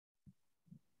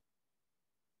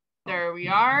There we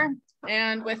are.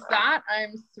 And with that,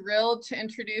 I'm thrilled to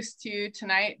introduce to you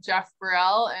tonight Jeff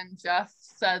Burrell. And Jeff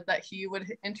said that he would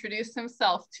introduce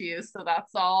himself to you. So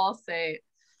that's all I'll say.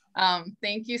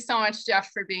 Thank you so much,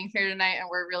 Jeff, for being here tonight. And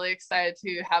we're really excited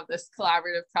to have this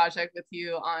collaborative project with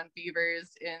you on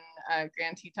beavers in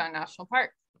Grand Teton National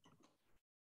Park.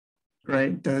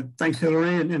 Great. Thanks,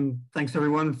 Hillary, and thanks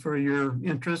everyone for your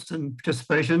interest and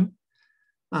participation.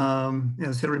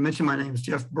 As Hillary mentioned, my name is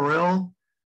Jeff Burrell.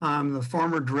 I'm the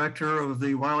former director of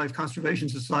the Wildlife Conservation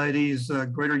Society's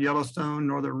Greater Yellowstone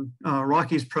Northern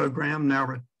Rockies program, now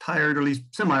retired, or at least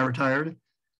semi-retired.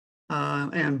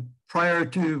 And prior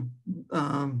to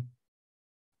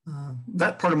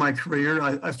that part of my career,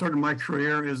 I started my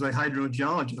career as a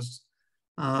hydrogeologist,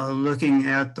 looking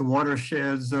at the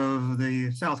watersheds of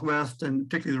the Southwest and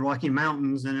particularly the Rocky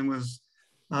Mountains. And it was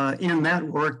in that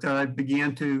work that I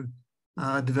began to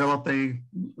develop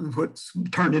what's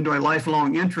turned into a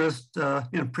lifelong interest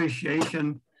in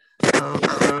appreciation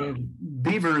of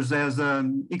beavers as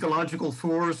an ecological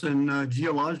force and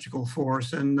geological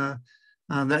force, and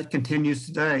that continues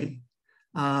today.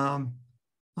 Last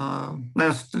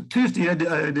Tuesday, I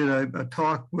did a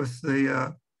talk with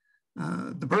the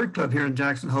Bird Club here in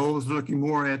Jackson Hole. Was looking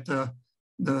more at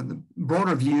the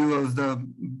broader view of the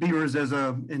beavers as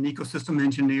an ecosystem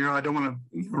engineer. I don't want to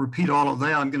repeat all of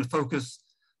that. I'm going to focus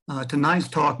tonight's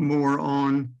talk more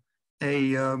on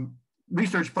a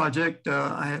research project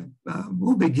I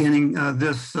will be beginning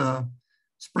this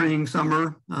spring,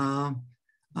 summer,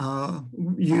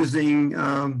 using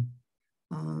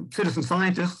citizen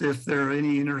scientists, if there are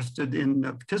any interested in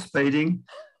participating,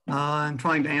 and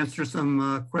trying to answer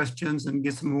some questions and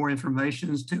get some more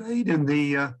information to aid in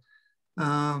the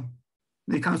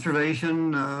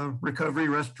conservation, recovery,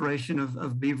 restoration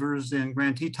of beavers in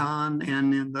Grand Teton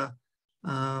and in the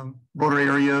broader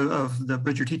area of the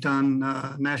Bridger Teton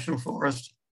National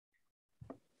Forest.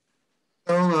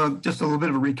 So just a little bit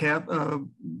of a recap.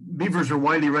 Beavers are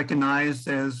widely recognized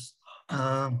as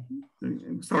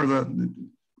sort of a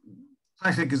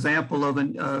classic example of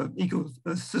an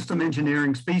ecosystem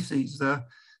engineering species.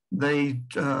 They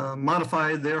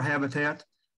modify their habitat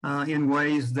in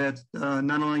ways that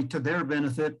not only to their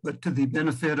benefit, but to the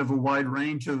benefit of a wide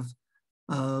range of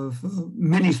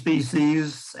many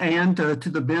species, and to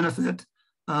the benefit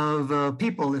of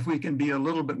people. If we can be a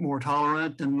little bit more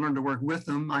tolerant and learn to work with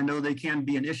them. I know they can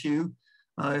be an issue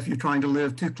if you're trying to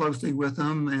live too closely with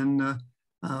them, and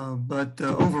but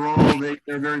overall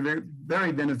they're very,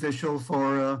 very beneficial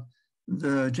for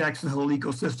the Jackson Hole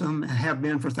ecosystem, and have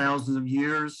been for thousands of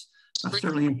years.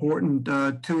 Certainly important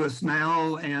to us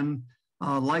now, and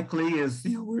likely as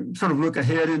we sort of look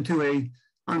ahead into a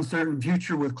uncertain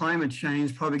future with climate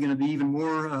change, probably going to be even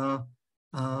more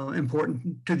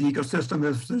important to the ecosystem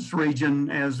of this region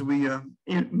as we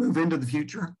move into the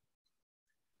future.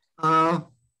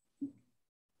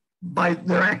 By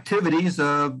their activities,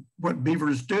 what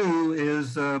beavers do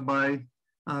is by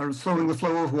slowing the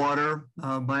flow of water,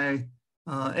 by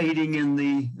aiding in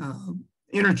the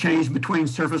interchange between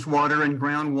surface water and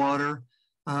groundwater.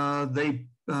 They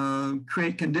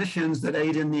create conditions that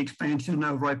aid in the expansion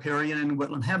of riparian and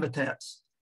wetland habitats.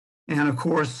 And of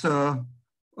course,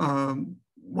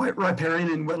 riparian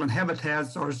and wetland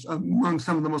habitats are among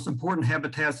some of the most important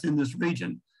habitats in this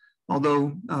region.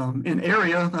 Although in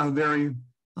area, a very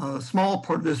small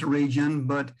part of this region,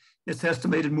 but it's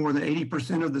estimated more than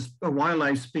 80% of the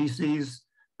wildlife species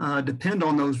depend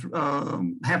on those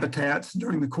habitats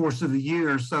during the course of the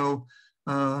year. So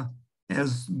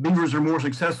as beavers are more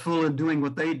successful in doing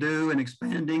what they do and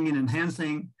expanding and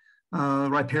enhancing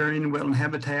riparian and wetland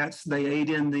habitats, they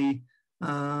aid in the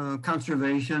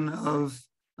conservation of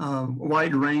a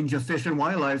wide range of fish and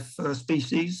wildlife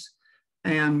species.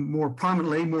 And more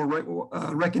prominently, more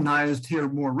recognized here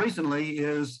more recently,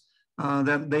 is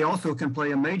that they also can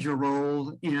play a major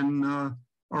role in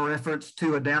our efforts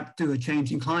to adapt to a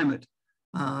changing climate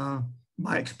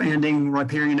by expanding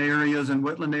riparian areas and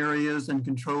wetland areas and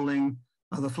controlling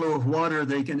the flow of water.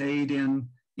 They can aid in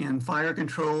fire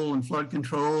control and flood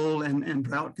control and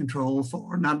drought control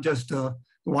for not just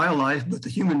wildlife, but the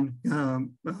human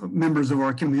members of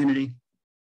our community.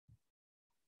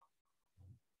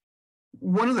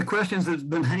 One of the questions that's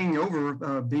been hanging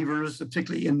over beavers,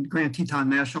 particularly in Grand Teton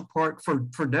National Park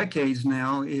for decades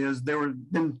now, is there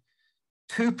have been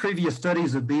two previous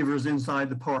studies of beavers inside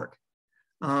the park.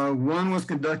 One was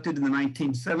conducted in the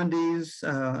 1970s.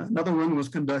 Another one was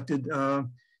conducted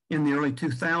in the early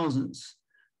 2000s.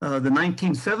 The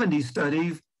 1970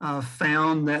 study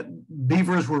found that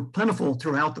beavers were plentiful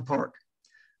throughout the park.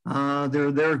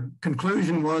 Their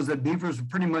conclusion was that beavers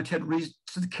pretty much had reached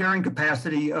the carrying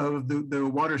capacity of the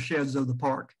watersheds of the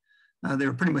park. They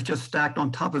were pretty much just stacked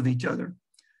on top of each other.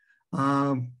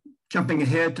 Jumping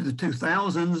ahead to the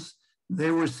 2000s,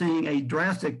 they were seeing a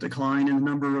drastic decline in the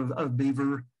number of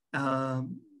beaver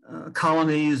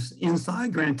colonies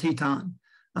inside Grand Teton,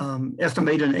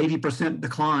 estimated an 80%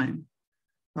 decline.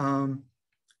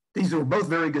 These were both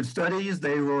very good studies.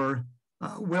 They were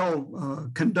well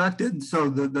conducted, so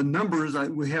the numbers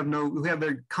we have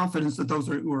very confidence that those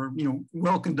were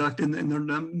well conducted, and their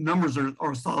numbers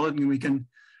are solid, and we can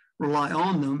rely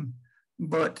on them.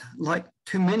 But like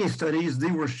too many studies,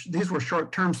 these were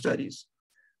short-term studies,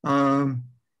 and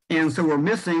so we're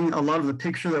missing a lot of the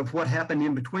picture of what happened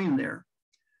in between there.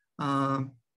 Part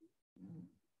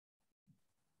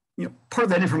of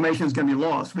that information is going to be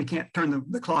lost. We can't turn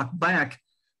the clock back.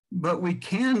 But we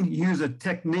can use a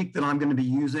technique that I'm going to be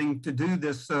using to do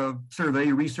this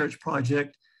survey research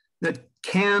project that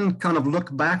can kind of look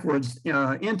backwards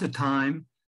into time,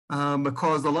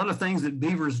 because a lot of things that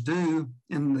beavers do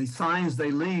and the signs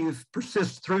they leave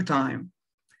persist through time.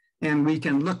 And we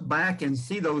can look back and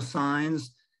see those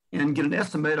signs and get an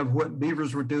estimate of what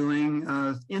beavers were doing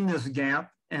in this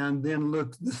gap, and then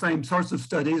look the same sorts of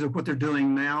studies of what they're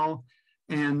doing now.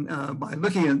 And by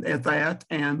looking at that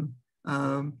and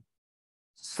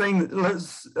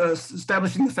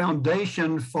establishing the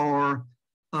foundation for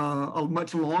a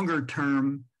much longer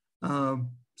term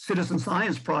citizen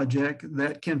science project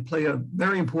that can play a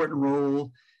very important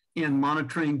role in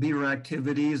monitoring beaver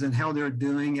activities and how they're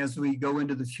doing as we go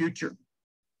into the future.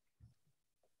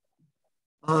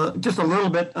 Just a little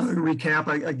bit recap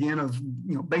again of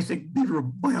basic beaver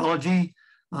biology.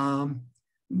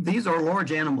 These are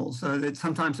large animals. It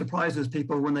sometimes surprises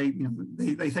people when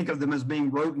they think of them as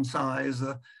being rodent size.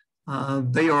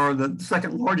 They are the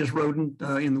second largest rodent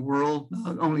in the world,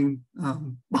 only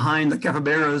behind the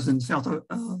capybaras in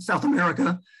South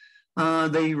America.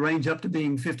 They range up to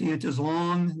being 50 inches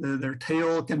long. Their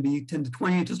tail can be 10 to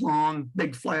 20 inches long,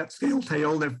 big flat scale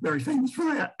tail. They're very famous for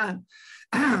that.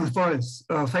 As far as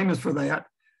famous for that.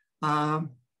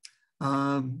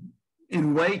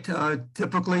 In weight,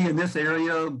 typically in this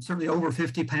area, certainly over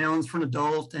 50 pounds for an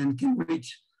adult, and can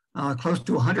reach close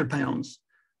to 100 pounds.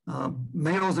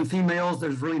 Males and females,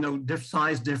 there's really no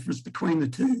size difference between the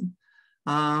two.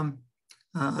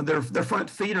 Their front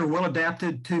feet are well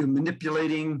adapted to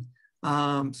manipulating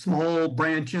small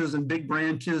branches and big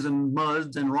branches and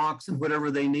muds and rocks and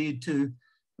whatever they need to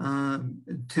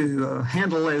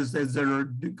handle as they're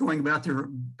going about their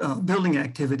building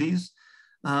activities.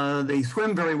 They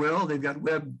swim very well. They've got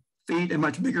webbed feet and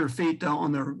much bigger feet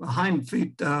on their hind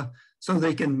feet, so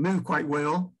they can move quite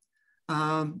well.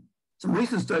 Some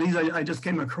recent studies I just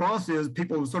came across is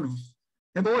people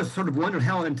have always sort of wondered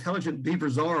how intelligent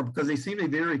beavers are, because they seem to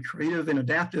be very creative and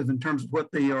adaptive in terms of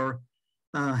what they are,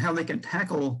 how they can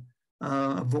tackle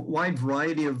a wide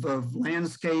variety of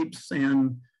landscapes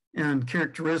and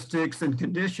characteristics and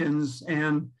conditions.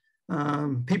 And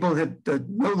people that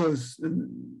know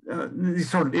these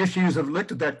sort of issues have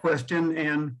looked at that question,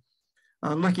 and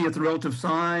looking at the relative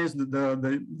size,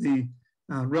 the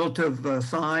relative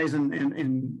size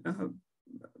and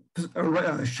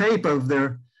shape of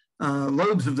their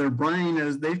lobes of their brain,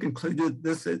 as they've concluded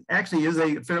this actually is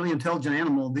a fairly intelligent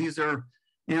animal. These are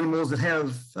animals that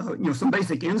have some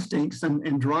basic instincts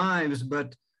and drives,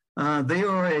 but they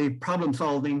are a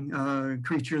problem-solving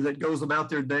creature that goes about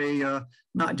their day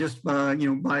not just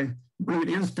by brute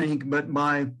instinct, but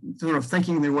by sort of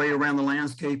thinking their way around the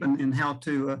landscape and how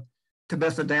to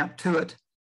best adapt to it.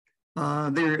 They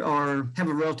have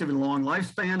a relatively long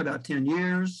lifespan, about 10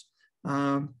 years.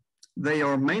 They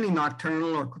are mainly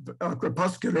nocturnal or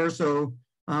crepuscular, so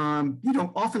you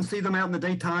don't often see them out in the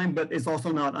daytime, but it's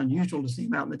also not unusual to see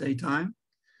them out in the daytime.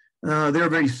 They're a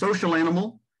very social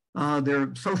animal.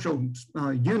 Their social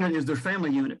unit is their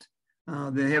family unit.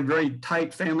 They have very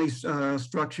tight family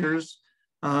structures.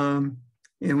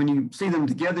 And when you see them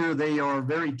together, they are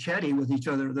very chatty with each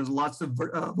other. There's lots of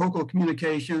vocal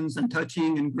communications and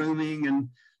touching and grooming, and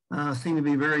seem to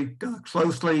be very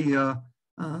close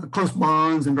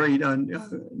bonds and very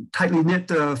tightly knit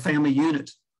family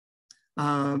unit.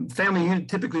 Family unit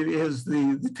typically is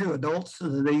the two adults.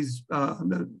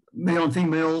 The male and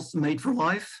females mate for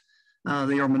life.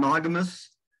 They are monogamous.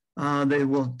 They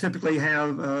will typically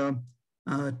have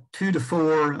 2 to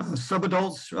 4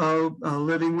 subadults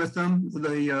living with them.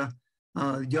 The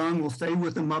young will stay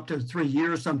with them up to 3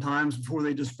 years sometimes before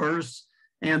they disperse.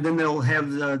 And then they'll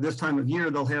have, this time of year,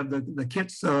 they'll have the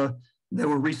kits that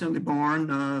were recently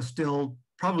born still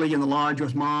probably in the lodge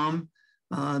with mom.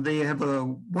 They have a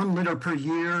 1 liter per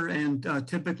year and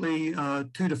typically 2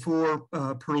 to 4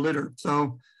 per liter.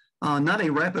 So not a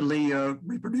rapidly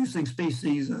reproducing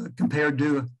species compared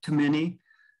to many.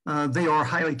 They are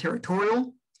highly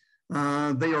territorial.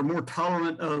 They are more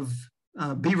tolerant of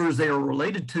beavers they are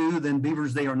related to than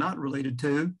beavers they are not related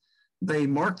to. They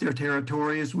mark their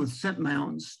territories with scent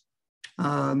mounds.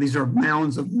 These are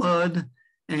mounds of mud,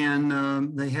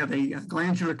 and they have a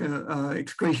glandular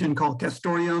excretion called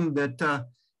castoreum that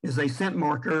is a scent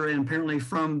marker, and apparently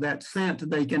from that scent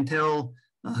they can tell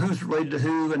who's related to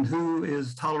who and who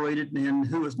is tolerated and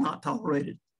who is not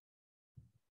tolerated.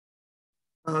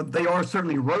 They are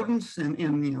certainly rodents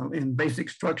in basic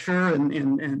structure and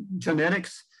in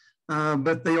genetics,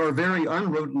 but they are very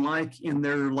unrodent-like in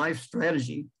their life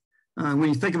strategy. When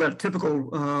you think about a typical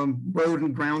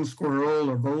rodent, ground squirrel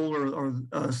or vole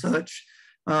or such,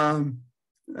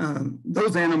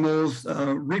 those animals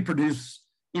reproduce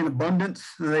in abundance.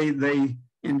 They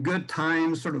in good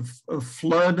times sort of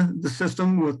flood the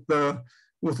system with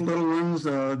little ones.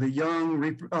 The young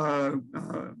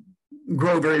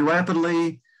grow very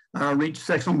rapidly, reach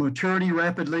sexual maturity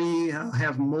rapidly,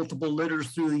 have multiple litters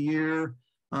through the year,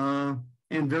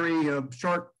 and very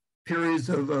short periods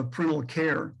of parental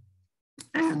care.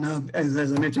 And as I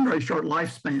mentioned, very short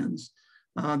lifespans.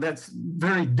 That's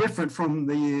very different from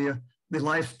the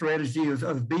life strategy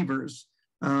of beavers.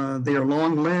 They are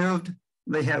long-lived.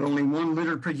 They have only 1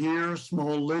 litter per year,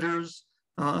 small litters,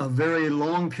 a very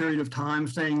long period of time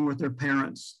staying with their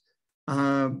parents.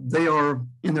 They are,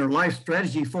 in their life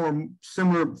strategy, far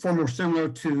more similar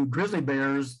to grizzly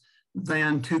bears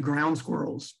than to ground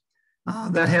squirrels.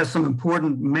 That has some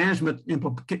important management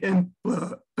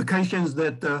implications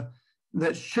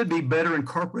that should be better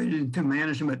incorporated into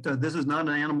management. This is not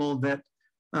an animal that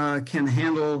can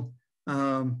handle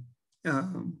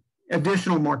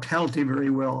additional mortality very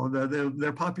well.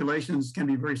 Their populations can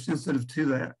be very sensitive to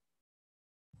that.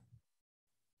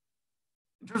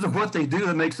 In terms of what they do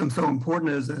that makes them so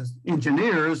important as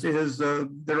engineers is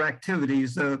their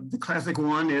activities. The classic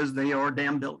one is they are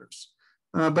dam builders.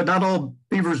 But not all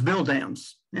beavers build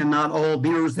dams, and not all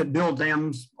beavers that build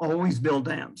dams always build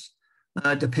dams.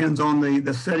 It depends on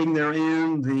the setting they're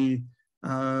in, the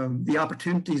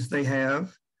opportunities they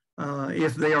have.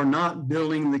 If they are not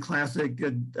building the classic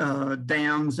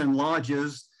dams and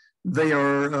lodges, they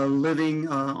are living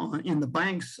in the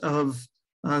banks of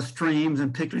streams,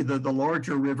 and particularly the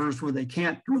larger rivers where they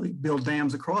can't really build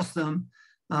dams across them.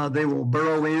 They will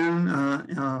burrow in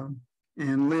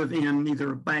and live in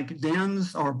either bank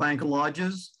dens or bank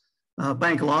lodges.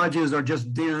 Bank lodges are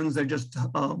just dens. They're just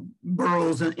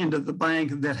burrows into the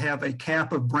bank that have a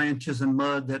cap of branches and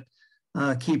mud that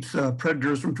keeps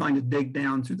predators from trying to dig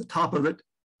down through the top of it.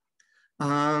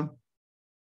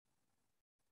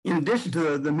 In addition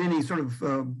to the many sort of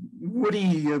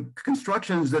woody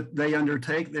constructions that they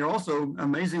undertake, they're also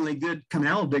amazingly good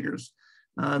canal diggers.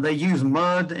 They use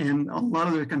mud in a lot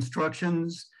of their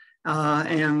constructions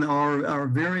and are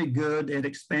very good at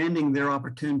expanding their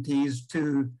opportunities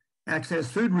to access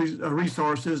food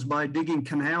resources by digging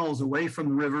canals away from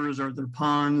the rivers or their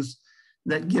ponds.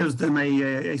 That gives them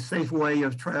a safe way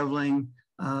of traveling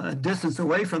a distance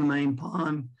away from the main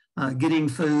pond, getting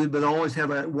food, but always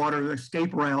have a water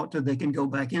escape route that they can go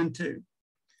back into.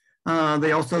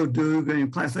 They also do,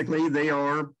 classically, they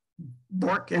are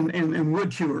bark and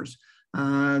wood chewers.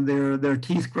 Their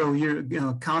teeth grow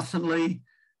constantly.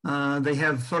 They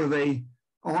have sort of a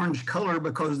orange color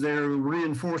because they're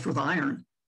reinforced with iron.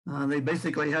 They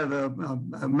basically have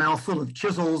a mouthful of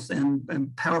chisels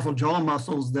and powerful jaw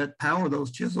muscles that power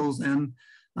those chisels, and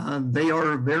they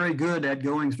are very good at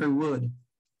going through wood,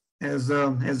 as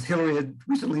Hillary had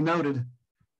recently noted.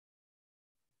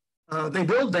 They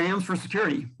build dams for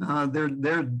security.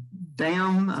 Their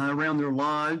dam around their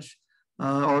lodge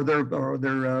or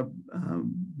their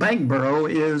bank burrow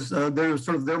is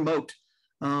their moat.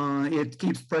 It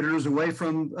keeps predators away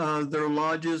from their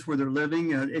lodges where they're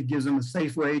living. It gives them a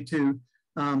safe way to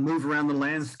move around the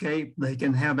landscape. They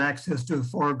can have access to a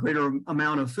far greater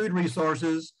amount of food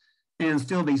resources and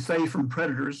still be safe from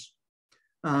predators.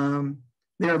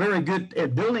 They are very good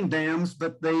at building dams,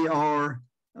 but they are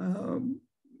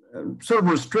sort of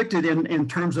restricted in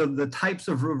terms of the types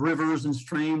of rivers and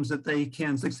streams that they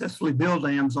can successfully build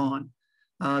dams on.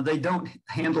 They don't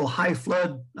handle high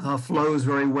flood flows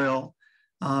very well.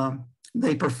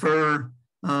 They prefer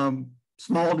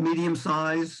small to medium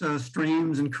size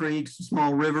streams and creeks,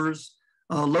 small rivers,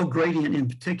 low gradient in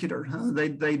particular.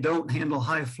 They don't handle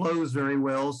high flows very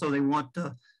well, so they want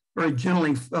very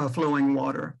gently flowing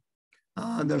water.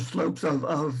 There's slopes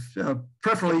of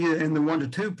preferably in the 1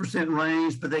 to 2%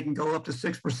 range, but they can go up to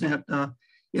 6%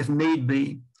 if need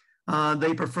be.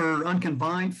 They prefer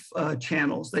unconfined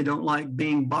channels. They don't like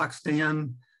being boxed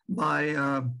in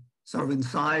by sort of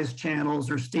incised channels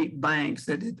or steep banks.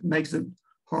 That it makes it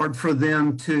hard for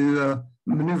them to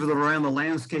maneuver around the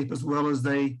landscape as well as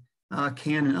they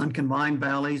can in unconfined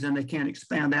valleys, and they can't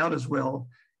expand out as well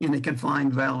in a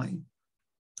confined valley.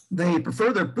 They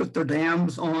prefer to put their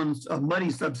dams on a muddy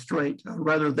substrate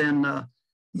rather than a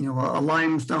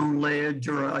limestone ledge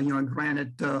or a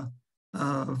granite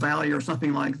valley or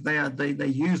something like that. They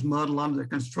use mud a lot of their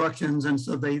constructions, and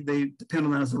so they depend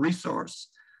on that as a resource.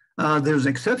 There's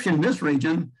an exception in this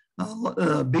region.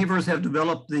 Beavers have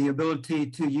developed the ability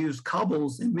to use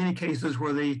cobbles in many cases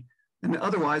where they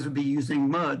otherwise would be using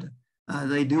mud.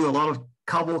 They do a lot of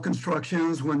cobble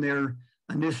constructions when they're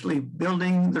initially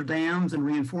building their dams and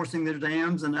reinforcing their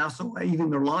dams, and also even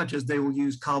their lodges. They will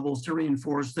use cobbles to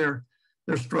reinforce their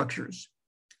structures.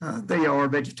 They are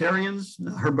vegetarians,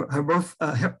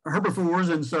 herbivores,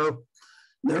 and so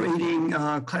they're eating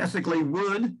classically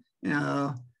wood.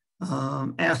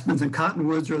 Aspens and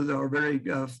cottonwoods are very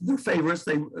their favorites.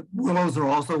 Willows are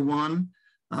also one,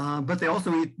 but they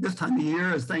also eat this time of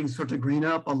year, as things start to green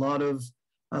up, a lot of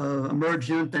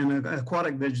emergent and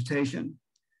aquatic vegetation.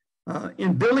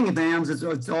 In building dams,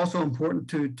 it's also important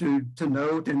to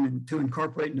note and to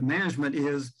incorporate into management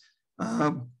is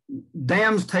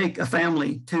dams take a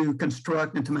family to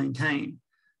construct and to maintain.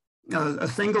 A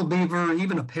single beaver,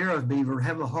 even a pair of beaver,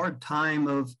 have a hard time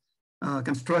of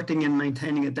constructing and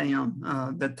maintaining a dam.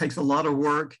 That takes a lot of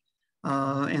work,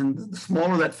 and the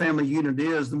smaller that family unit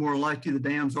is, the more likely the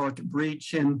dams are to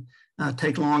breach and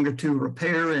take longer to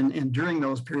repair, and during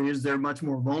those periods, they're much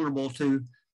more vulnerable to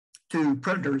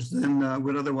predators than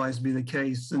would otherwise be the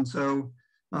case. And so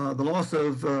the loss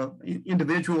of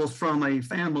individuals from a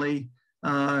family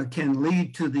can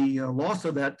lead to the loss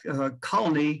of that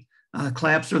colony,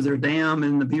 collapse of their dam,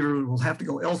 and the beaver will have to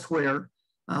go elsewhere,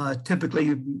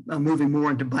 typically moving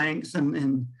more into banks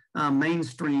and main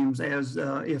streams as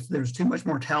if there's too much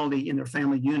mortality in their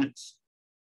family units.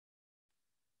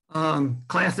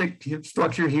 Classic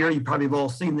structure here, you probably have all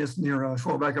seen this near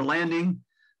Shorebacker Landing.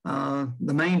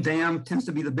 The main dam tends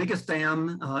to be the biggest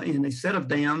dam in a set of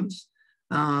dams.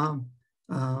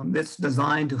 That's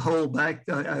designed to hold back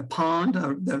a pond,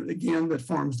 that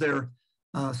forms their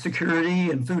security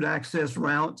and food access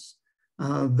routes.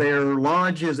 Their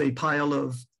lodge is a pile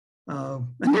of,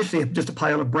 initially just a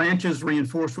pile of branches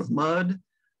reinforced with mud.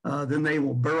 Then they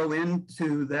will burrow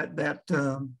into that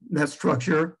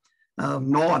structure,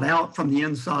 gnaw it out from the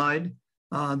inside.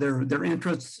 Their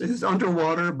entrance is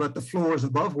underwater, but the floor is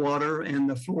above water, and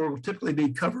the floor will typically be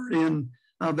covered in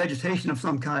vegetation of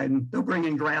some kind. They'll bring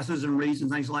in grasses and reeds and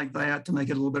things like that to make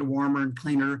it a little bit warmer and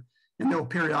cleaner, and they'll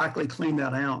periodically clean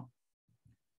that out.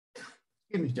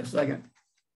 Give me just a second.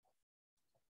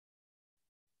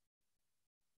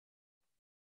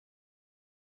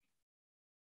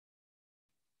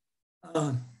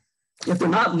 If they're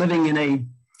not living in a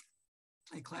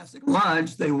classic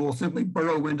lodge, they will simply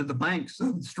burrow into the banks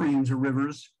of streams or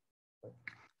rivers.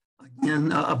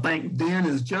 Again, a bank den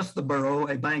is just the burrow.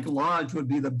 A bank lodge would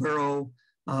be the burrow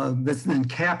that's then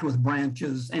capped with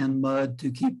branches and mud to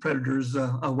keep predators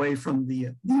away from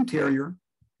the interior.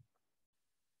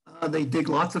 They dig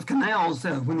lots of canals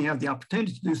when they have the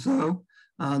opportunity to do so.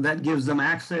 That gives them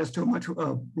access to a much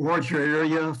larger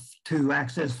area to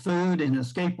access food and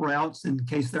escape routes in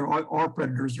case there are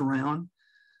predators around.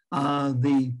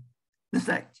 This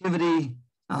activity,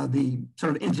 the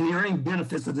sort of engineering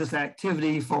benefits of this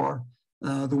activity for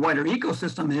the wider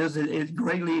ecosystem is it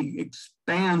greatly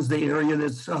expands the area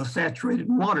that's saturated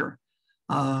in water.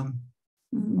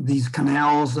 These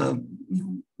canals,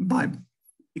 by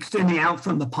extending out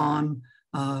from the pond,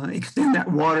 extend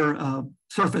that water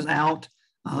surface out.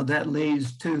 That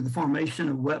leads to the formation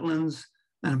of wetlands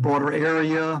and a broader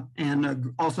area,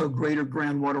 and also greater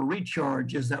groundwater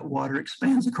recharge as that water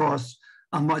expands across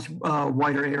a much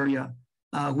wider area,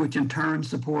 which in turn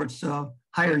supports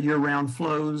higher year-round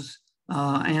flows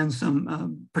and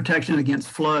some protection against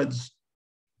floods.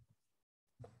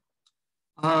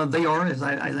 They are, as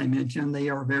I mentioned, they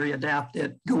are very adept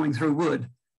at going through wood.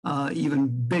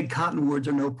 Even big cottonwoods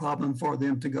are no problem for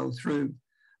them to go through,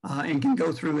 and can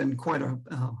go through in quite a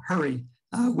hurry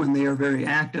when they are very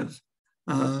active.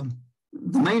 The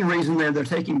main reason they're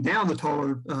taking down the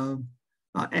taller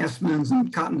aspens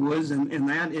and cottonwoods, and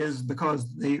that is because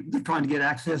they're trying to get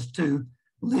access to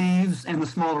leaves and the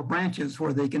smaller branches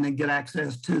where they can get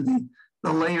access to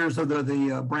the layers of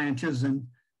the branches and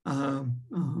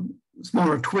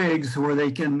smaller twigs where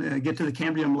they can get to the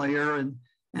Cambrian layer and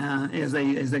as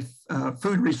a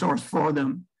food resource for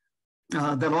them.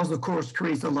 That also, of course,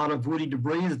 creates a lot of woody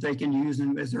debris that they can use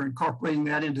as they're incorporating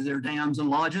that into their dams and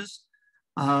lodges.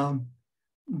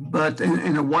 But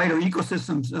in a wider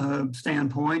ecosystem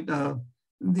standpoint,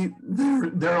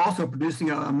 they're also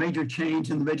producing a major change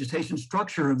in the vegetation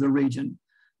structure of the region.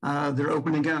 They're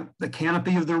opening up the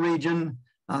canopy of the region,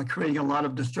 creating a lot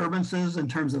of disturbances in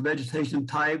terms of vegetation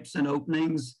types and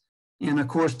openings. And of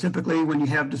course, typically when you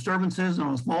have disturbances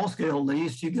on a small scale, at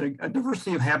least, you get a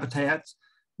diversity of habitats,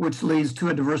 which leads to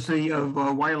a diversity of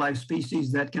wildlife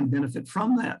species that can benefit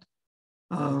from that.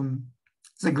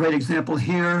 It's a great example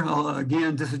here.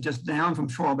 Again, this is just down from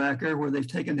Schwalbacher, where they've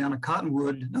taken down a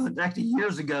cottonwood actually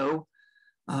years ago,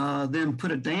 then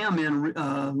put a dam in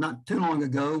not too long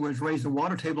ago, which raised the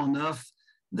water table enough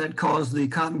that caused the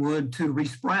cottonwood to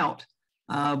resprout,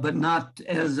 but not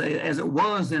as it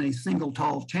was in a single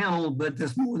tall channel, but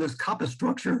this coppice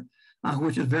structure,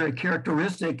 which is very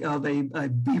characteristic of a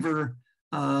beaver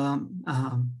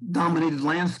dominated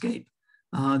landscape.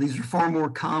 These are far more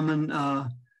common.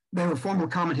 They were far more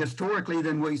common historically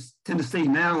than we tend to see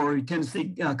now, or we tend to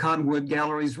see cottonwood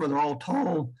galleries where they're all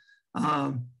tall,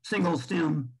 single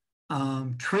stem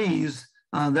trees.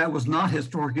 That was not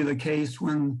historically the case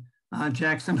when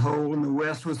Jackson Hole in the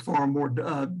west was far more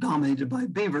dominated by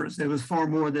beavers. There was far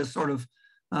more this sort of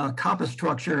coppice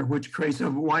structure, which creates a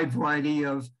wide variety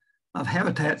of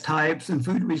habitat types and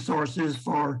food resources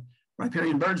for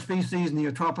riparian bird species,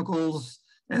 neotropicals,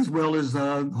 as well as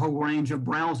a whole range of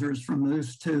browsers from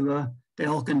moose to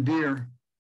elk and deer.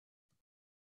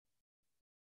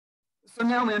 So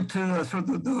now into sort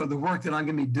of the work that I'm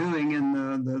going to be doing in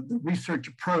the research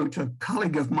approach. A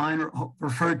colleague of mine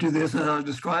referred to this,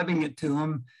 describing it to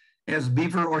him as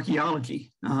beaver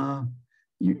archaeology.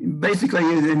 Basically,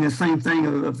 in the same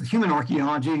thing of human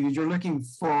archaeology, you're looking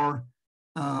for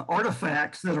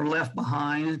artifacts that are left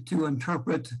behind to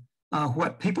interpret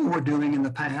what people were doing in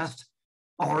the past,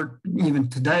 or even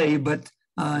today. But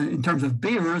in terms of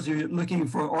beavers, you're looking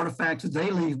for artifacts that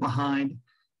they leave behind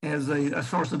as a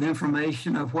source of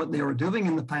information of what they were doing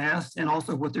in the past and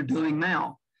also what they're doing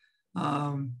now.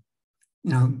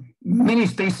 Many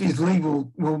species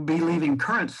will be leaving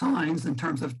current signs in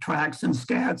terms of tracks and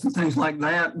scats and things like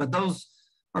that, but those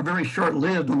are very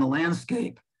short-lived on the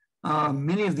landscape.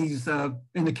 Many of these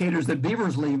indicators that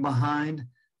beavers leave behind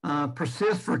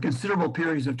persist for considerable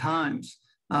periods of times,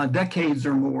 decades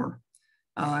or more.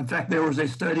 In fact, there was a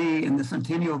study in the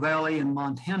Centennial Valley in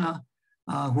Montana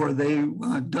where they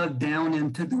dug down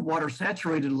into the water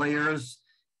saturated layers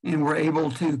and were able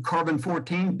to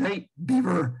carbon-14 date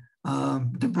beaver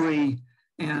debris,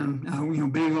 and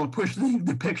being able to push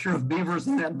the picture of beavers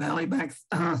in that valley back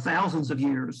thousands of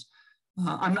years.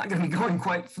 I'm not going to be going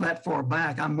quite that far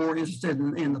back. I'm more interested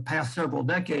in the past several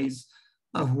decades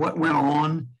of what went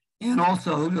on and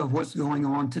also of what's going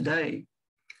on today.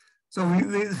 So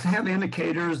we have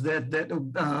indicators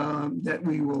that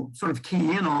we will sort of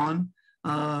key in on.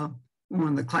 One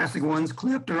of the classic ones,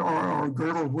 clipped or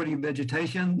girdled woody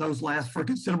vegetation. Those last for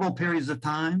considerable periods of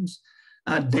times.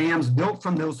 Dams built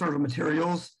from those sort of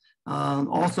materials.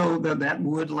 Also, that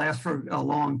wood lasts for a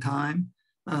long time.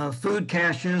 Food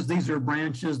caches, these are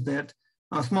branches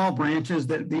small branches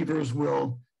that beavers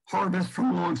will harvest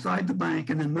from alongside the bank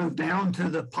and then move down to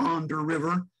the pond or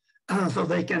river so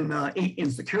they can eat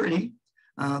in security.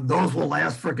 Those will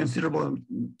last for considerable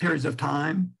periods of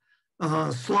time.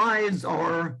 Slides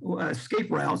are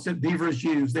escape routes that beavers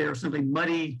use. They are simply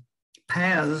muddy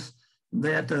paths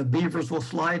that beavers will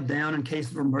slide down in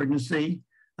case of emergency.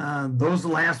 Those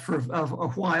last for a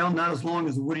while, not as long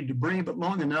as the woody debris, but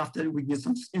long enough that we get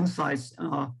some insights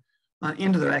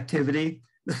into their activity.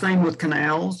 The same with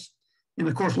canals. And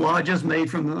of course, lodges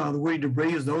made from the woody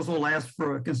debris, those will last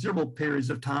for considerable periods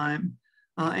of time.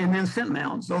 And then scent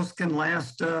mounds, those can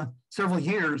last several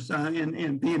years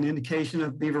and be an indication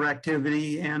of beaver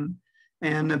activity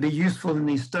and be useful in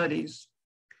these studies.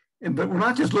 But we're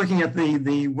not just looking at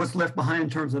the what's left behind in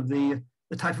terms of the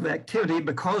type of activity,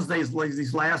 because these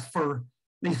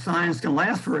signs can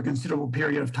last for a considerable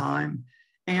period of time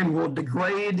and will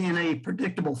degrade in a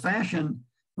predictable fashion.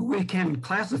 We can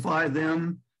classify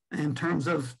them in terms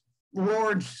of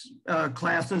large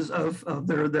classes of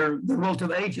their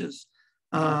relative ages.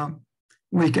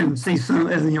 We can see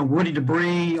some woody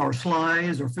debris or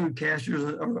slides or food caches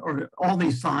or all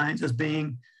these signs as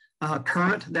being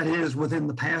current, that is within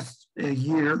the past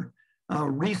year,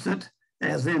 recent,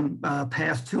 as in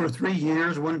past 2 or 3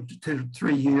 years, 1 to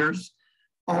 3 years,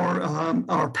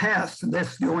 or past, and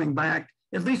that's going back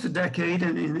at least a decade.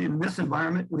 And in this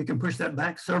environment, we can push that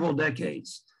back several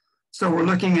decades. So we're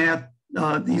looking at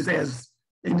these as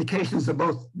indications of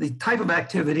both the type of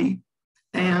activity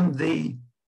and the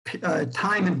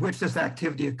time in which this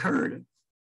activity occurred.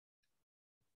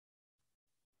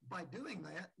 By doing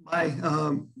that,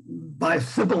 by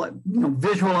simple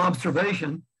visual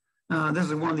observation, this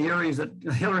is one of the areas that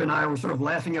Hillary and I were sort of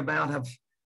laughing about, of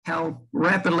how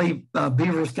rapidly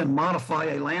beavers can modify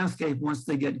a landscape once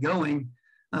they get going.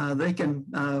 They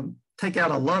can take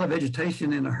out a lot of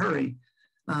vegetation in a hurry.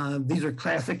 These are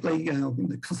classically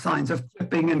the signs of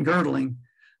clipping and girdling.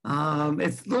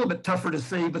 It's a little bit tougher to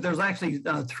see, but there's actually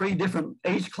 3 different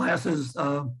age classes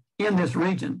in this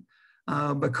region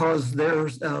because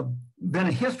there's been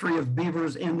a history of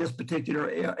beavers in this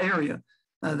particular area.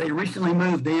 They recently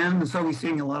moved in, and so we're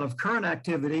seeing a lot of current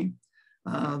activity.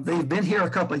 They've been here a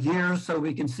couple of years, so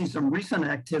we can see some recent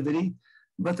activity,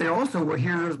 but they also were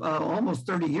here almost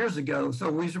 30 years ago.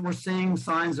 So we're seeing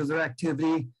signs of their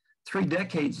activity 3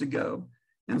 decades ago.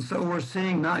 And so we're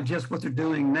seeing not just what they're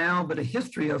doing now, but a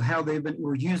history of how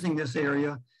were using this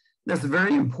area. That's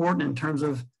very important in terms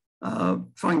of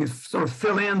trying to sort of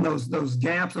fill in those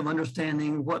gaps of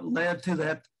understanding what led to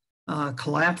that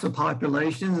collapse of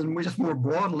populations, and just more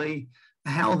broadly,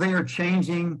 how they are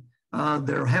changing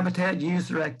their habitat use,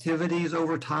 their activities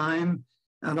over time.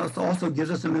 And it also gives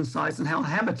us some insights on how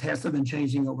habitats have been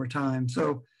changing over time.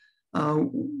 So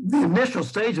the initial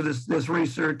stage of this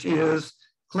research is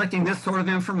collecting this sort of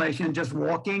information, just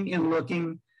walking and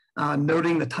looking,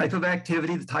 noting the type of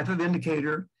activity, the type of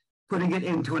indicator, putting it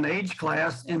into an age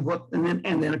class, and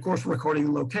then of course recording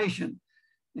the location,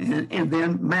 and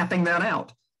then mapping that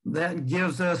out. That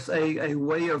gives us a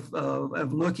way of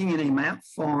looking in a map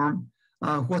form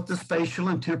what the spatial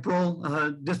and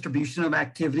temporal distribution of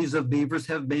activities of beavers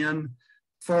have been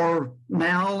for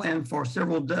now and for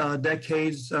several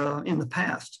decades in the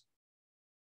past.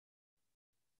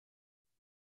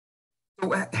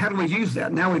 So how do we use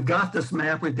that? Now we've got this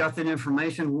map, we've got that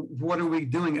information. What are we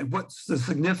doing, and what's the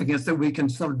significance that we can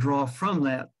sort of draw from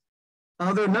that?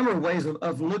 There are a number of ways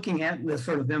of looking at this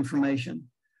sort of information.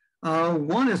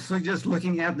 One is just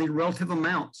looking at the relative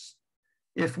amounts.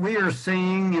 If we are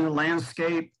seeing in a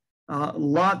landscape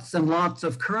lots and lots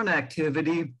of current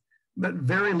activity, but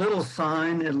very little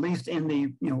sign, at least in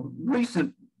the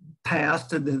recent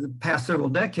past, the past several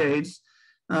decades,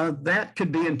 that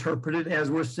could be interpreted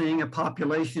as we're seeing a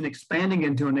population expanding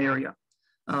into an area,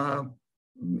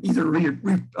 either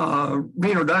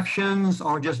reintroductions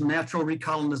or just natural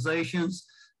recolonizations,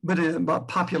 but a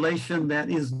population that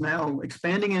is now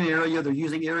expanding in an area. They're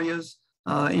using areas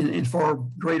in far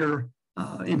greater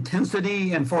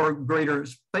intensity and far greater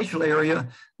spatial area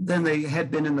than they had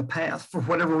been in the past, for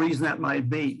whatever reason that might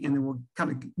be. And then we'll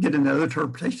kind of get into other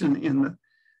interpretation in the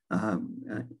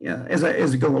as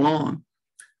I go along.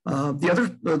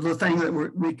 The thing that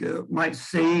we might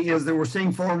see is that we're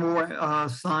seeing far more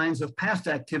signs of past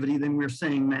activity than we're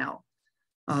seeing now.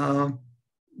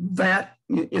 That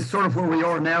is sort of where we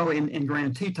are now in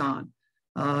Grand Teton.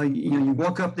 You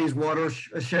walk up these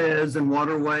watersheds and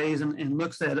waterways and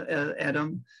looks at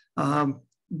them,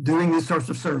 doing these sorts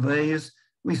of surveys.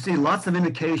 We see lots of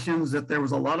indications that there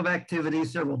was a lot of activity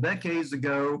several decades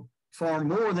ago, far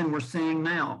more than we're seeing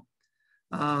now.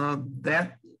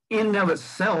 That in and of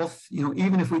itself,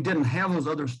 even if we didn't have those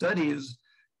other studies,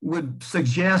 would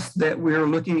suggest that we're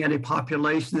looking at a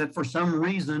population that for some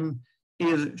reason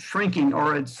is shrinking,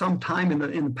 or at some time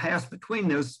in the past between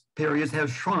those periods has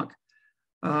shrunk.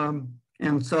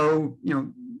 And so,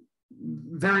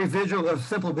 very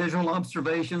simple visual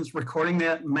observations, recording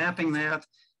that, mapping that,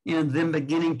 and then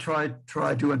beginning to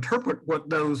try to interpret what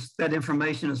that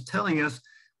information is telling us.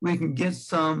 We can get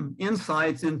some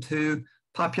insights into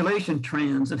population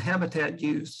trends and habitat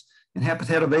use and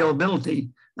habitat availability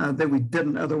that we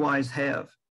didn't otherwise have.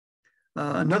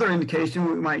 Another indication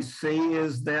we might see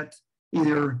is that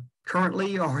either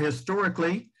currently or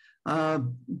historically,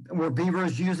 where beaver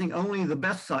is using only the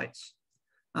best sites.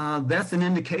 That's an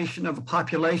indication of a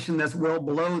population that's well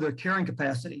below their carrying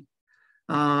capacity.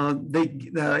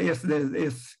 If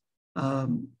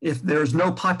there's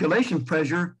no population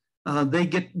pressure,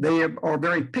 they are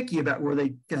very picky about where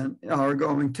they are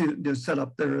going to set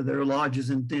up their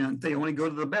lodges and dens. They only go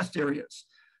to the best areas.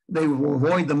 They will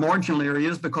avoid the marginal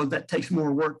areas because that takes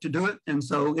more work to do it. And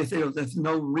so if there's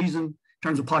no reason in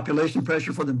terms of population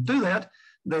pressure for them to do that,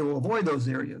 they will avoid those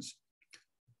areas.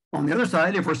 On the other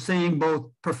side, if we're seeing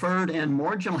both preferred and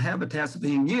marginal habitats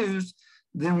being used,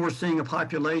 then we're seeing a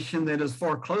population that is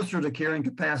far closer to carrying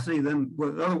capacity than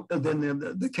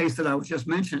the case that I was just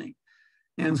mentioning.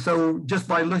 And so just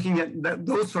by looking at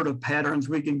those sort of patterns,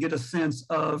 we can get a sense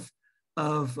of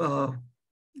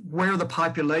where the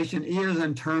population is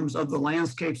in terms of the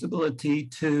landscape's ability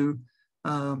to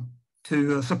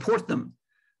support them.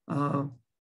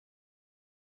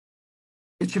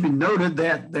 It should be noted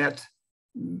that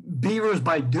beavers,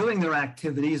 by doing their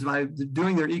activities, by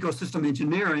doing their ecosystem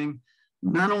engineering,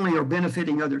 not only are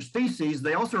benefiting other species,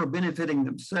 they also are benefiting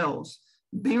themselves.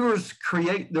 Beavers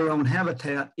create their own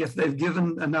habitat if they've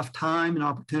given enough time and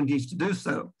opportunities to do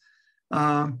so.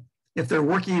 If they're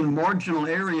working in marginal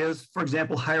areas, for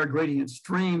example, higher gradient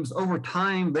streams, over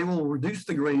time, they will reduce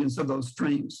the gradients of those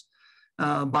streams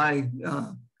by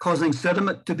causing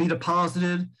sediment to be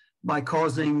deposited, by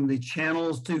causing the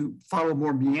channels to follow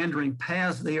more meandering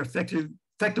paths. They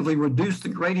effectively reduce the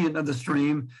gradient of the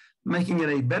stream, making it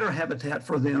a better habitat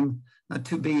for them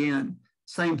to be in.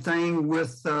 Same thing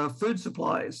with food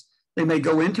supplies. They may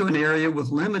go into an area with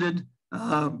limited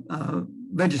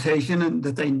vegetation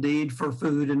that they need for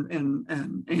food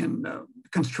and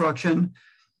construction.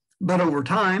 But over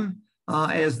time,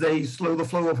 as they slow the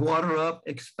flow of water up,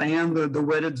 expand the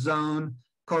wetted zone,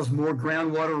 cause more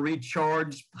groundwater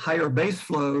recharge, higher base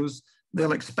flows,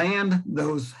 they'll expand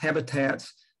those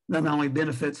habitats that not only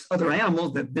benefits other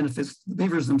animals, that benefits the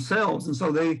beavers themselves. And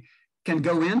so they can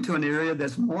go into an area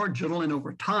that's marginal and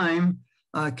over time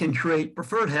can create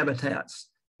preferred habitats.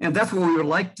 And that's what we would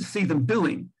like to see them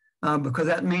doing, because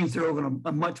that means they're over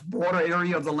a much broader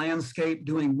area of the landscape,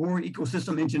 doing more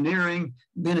ecosystem engineering,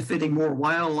 benefiting more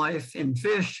wildlife and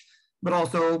fish, but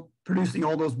also producing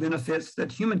all those benefits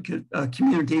that human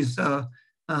communities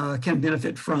can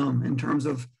benefit from in terms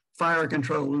of fire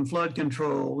control and flood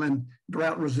control and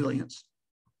drought resilience.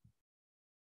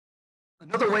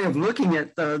 Another way of looking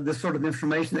at this sort of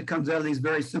information that comes out of these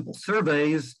very simple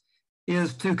surveys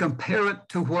is to compare it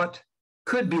to what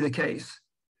could be the case.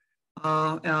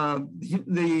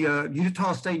 The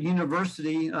Utah State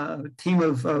University team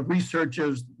of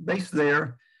researchers based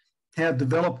there have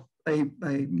developed a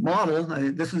model.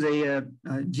 This is a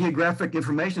geographic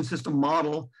information system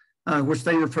model, which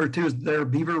they refer to as their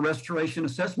Beaver Restoration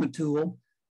Assessment Tool,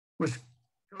 which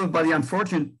goes by the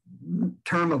unfortunate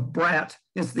term of BRAT.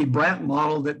 It's the BRAT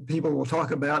model that people will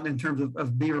talk about in terms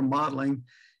of beaver modeling.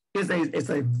 It's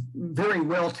a very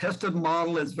well-tested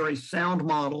model. It's a very sound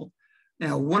model.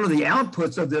 Now, one of the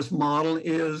outputs of this model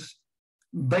is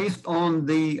based on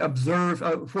the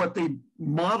what the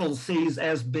model sees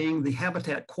as being the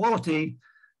habitat quality.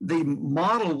 The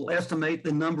model will estimate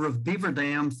the number of beaver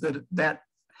dams that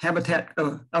habitat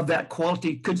of that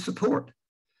quality could support.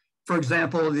 For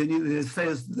example, it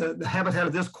says the habitat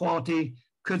of this quality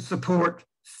could support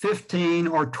 15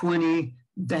 or 20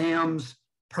 dams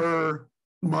per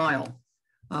mile.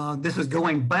 This is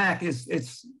going back,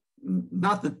 it's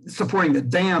not supporting the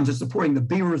dams, it's supporting the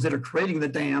beavers that are creating the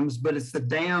dams, but it's the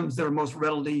dams that are most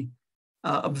readily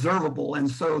observable. And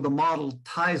so the model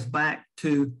ties back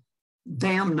to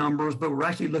dam numbers, but we're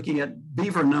actually looking at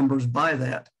beaver numbers by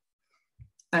that.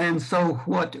 And so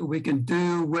what we can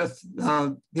do with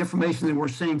the information that we're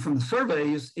seeing from the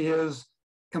surveys is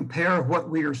compare what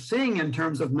we are seeing in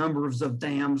terms of numbers of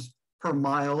dams per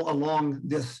mile along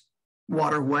this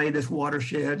waterway, this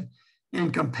watershed,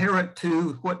 and compare it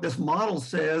to what this model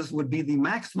says would be the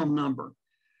maximum number.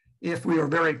 If we are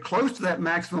very close to that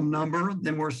maximum number,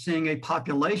 then we're seeing a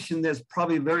population that's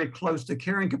probably very close to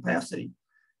carrying capacity.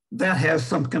 That has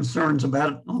some concerns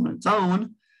about it on its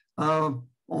own.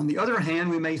 On the other hand,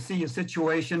 we may see a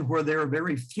situation where there are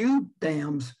very few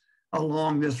dams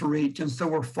along this reach, and so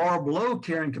we're far below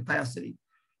carrying capacity.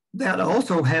 That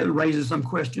also raises some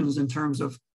questions in terms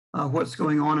of what's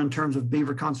going on in terms of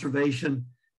beaver conservation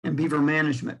and beaver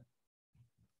management.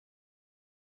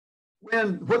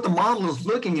 What the model is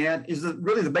looking at is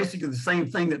really basically the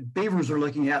same thing that beavers are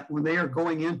looking at when they are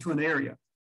going into an area.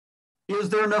 Is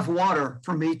there enough water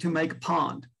for me to make a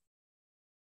pond?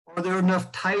 Are there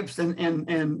enough types and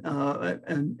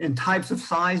types of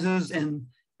sizes and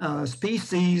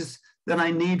species that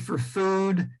I need for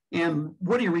food and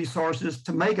woody resources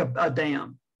to make a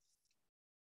dam?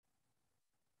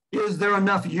 Is there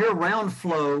enough year-round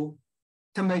flow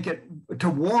to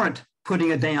warrant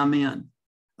putting a dam in?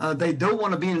 They don't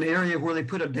want to be in an area where they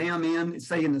put a dam in,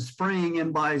 say in the spring,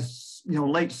 and by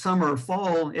late summer or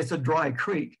fall, it's a dry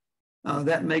creek.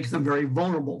 That makes them very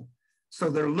vulnerable. So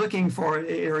they're looking for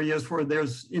areas where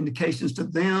there's indications to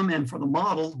them, and for the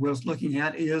model, what it's looking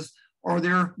at is, are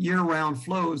there year-round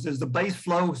flows? Is the base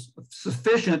flow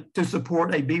sufficient to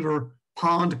support a beaver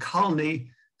pond colony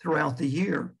throughout the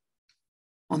year?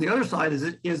 On the other side,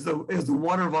 is the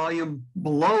water volume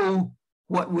below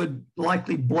what would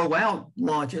likely blow out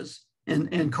lodges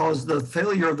and cause the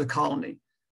failure of the colony?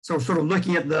 So sort of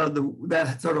looking at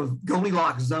that sort of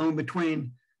Goldilocks zone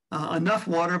between enough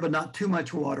water, but not too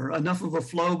much water, enough of a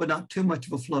flow, but not too much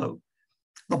of a flow.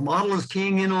 The model is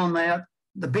keying in on that.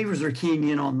 The beavers are keying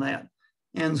in on that.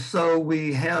 And so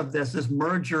we have this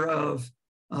merger of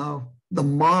the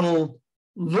model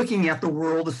looking at the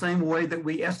world the same way that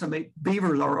we estimate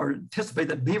beavers or anticipate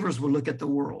that beavers will look at the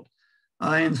world.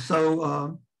 And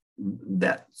so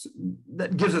that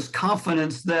gives us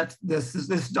confidence that this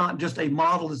is not just a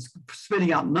model that's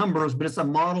spitting out numbers, but it's a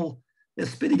model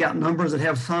that's spitting out numbers that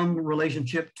have some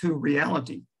relationship to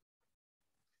reality.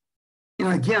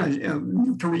 And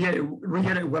again, to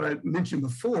reiterate what I mentioned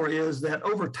before is that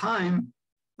over time,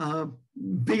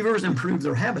 beavers improve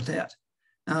their habitat.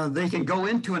 They can go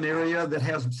into an area that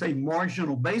has, say,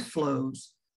 marginal base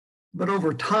flows, but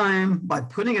over time, by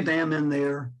putting a dam in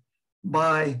there,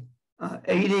 by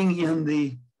aiding in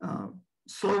the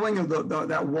slowing of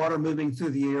that water moving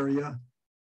through the area,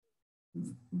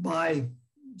 by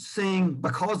seeing,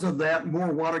 because of that,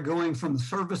 more water going from the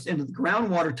surface into the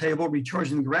groundwater table,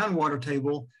 recharging the groundwater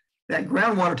table, that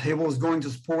groundwater table is going to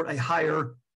support a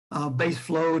higher base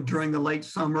flow during the late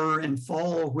summer and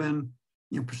fall when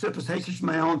precipitation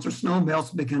mounts or snow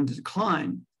melts begin to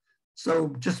decline.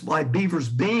 So just by beavers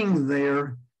being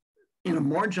there in a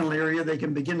marginal area, they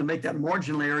can begin to make that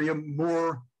marginal area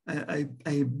more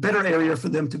a better area for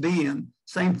them to be in.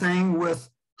 Same thing with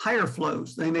higher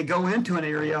flows. They may go into an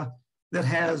area that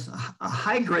has a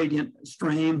high gradient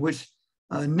stream, which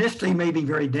initially may be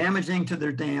very damaging to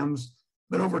their dams,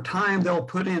 but over time they'll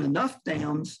put in enough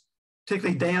dams,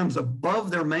 particularly dams above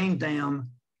their main dam.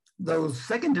 Those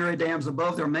secondary dams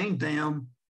above their main dam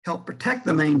help protect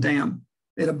the main dam.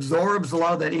 It absorbs a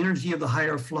lot of that energy of the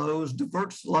higher flows,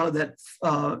 diverts a lot of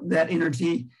that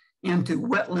energy into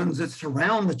wetlands that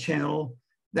surround the channel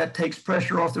that takes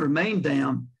pressure off their main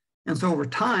dam. And so over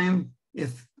time,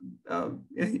 if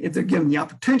they're given the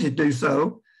opportunity to do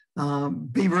so,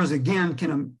 beavers again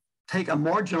can take a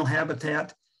marginal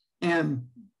habitat and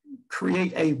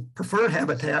create a preferred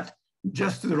habitat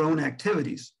just through their own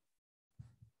activities.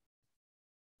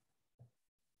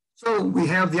 So we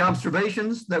have the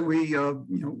observations that we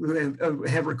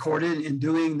have recorded in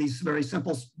doing these very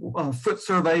simple foot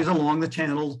surveys along the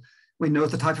channels. We note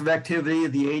the type of activity,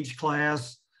 the age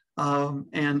class,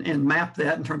 and map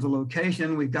that in terms of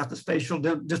location. We've got the spatial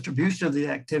distribution of the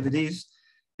activities.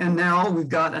 And now we've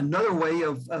got another way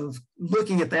of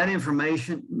looking at that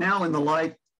information now in the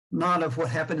light, not of what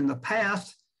happened in the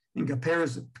past and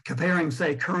comparing,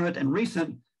 say, current and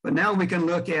recent, but now we can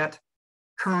look at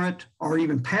current or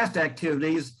even past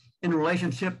activities in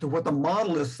relationship to what the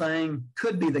model is saying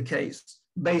could be the case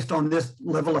based on this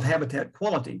level of habitat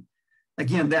quality.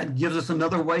 Again, that gives us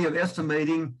another way of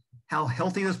estimating how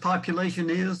healthy this population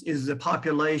is. Is it a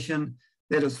population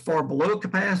that is far below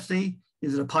capacity?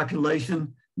 Is it a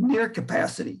population near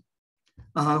capacity?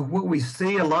 What we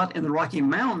see a lot in the Rocky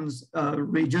Mountains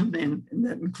region, and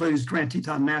that includes Grand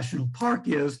Teton National Park,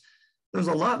 is there's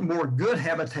a lot more good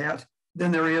habitat than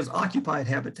there is occupied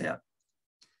habitat.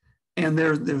 And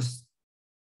there's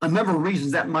a number of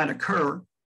reasons that might occur.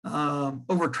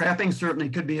 Overtrapping certainly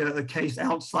could be a case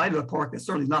outside of the park. That's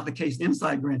certainly not the case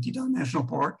inside Grand Teton National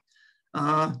Park.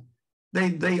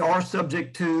 They are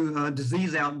subject to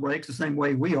disease outbreaks the same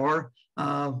way we are.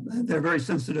 They're very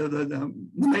sensitive. The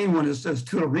main one is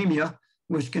tularemia,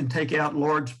 which can take out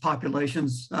large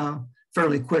populations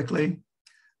fairly quickly.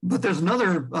 But there's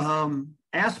another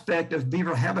aspect of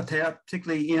beaver habitat,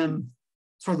 particularly in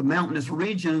sort of the mountainous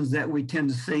regions that we tend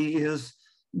to see, is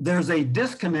there's a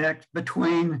disconnect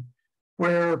between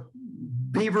where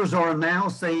beavers are now,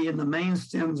 say in the main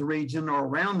stems region or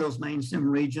around those main stem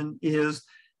region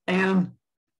and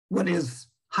what is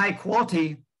high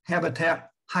quality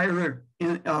habitat higher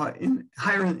in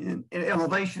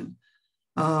elevation.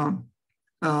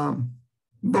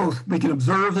 Both we can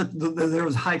observe that there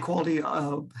is high quality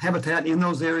habitat in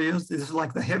those areas. This is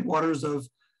like the headwaters of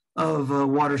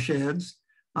watersheds.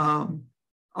 And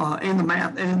the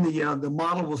map and the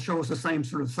model will show us the same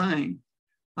sort of thing.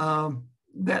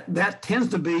 That tends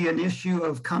to be an issue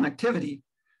of connectivity.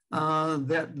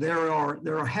 That there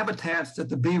are habitats that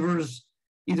the beavers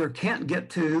either can't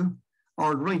get to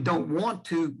or really don't want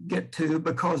to get to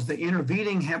because the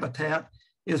intervening habitat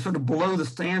is sort of below the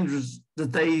standards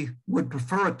that they would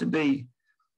prefer it to be.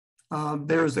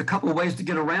 There's a couple of ways to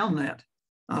get around that.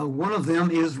 One of them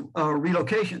is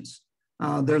relocations.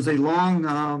 There's a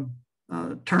long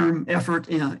term effort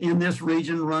in this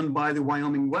region run by the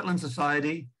Wyoming Wetland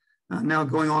Society, now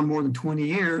going on more than 20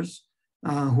 years,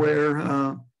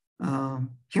 where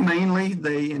humanely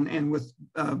and with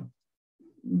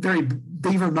very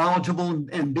beaver knowledgeable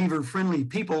and beaver friendly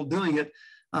people doing it,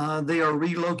 they are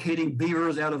relocating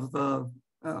beavers out of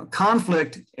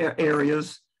conflict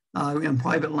areas in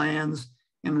private lands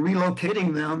and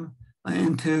relocating them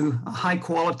into a high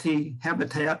quality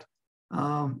habitat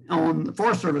on the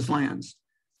Forest Service lands.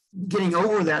 Getting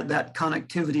over that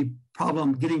connectivity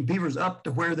problem, getting beavers up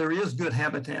to where there is good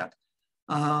habitat.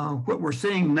 What we're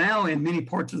seeing now in many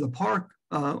parts of the park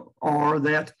are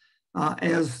that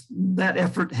as that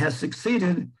effort has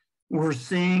succeeded, we're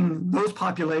seeing those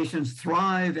populations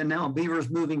thrive, and now beavers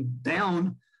moving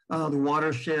down the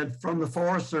watershed from the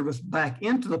Forest Service back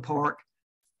into the park,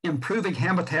 improving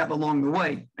habitat along the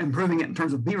way, improving it in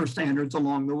terms of beaver standards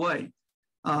along the way.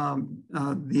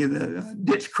 The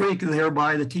Ditch Creek there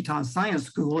by the Teton Science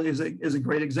School is a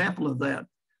great example of that.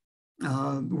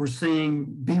 We're seeing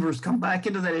beavers come back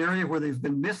into that area where they've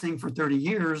been missing for 30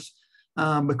 years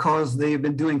because they've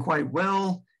been doing quite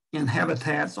well in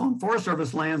habitats on Forest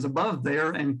Service lands above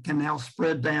there and can now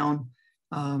spread down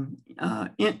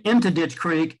into Ditch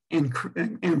Creek and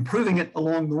improving it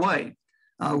along the way.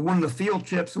 One of the field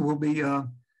trips we'll be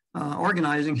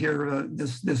organizing here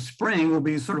this spring will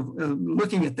be sort of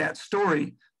looking at that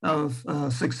story of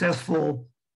successful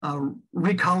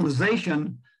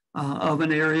recolonization of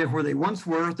an area where they once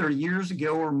were 30 years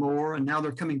ago or more, and now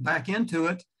they're coming back into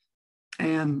it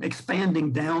and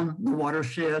expanding down the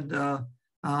watershed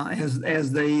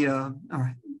as they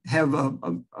have a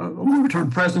longer-term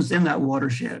presence in that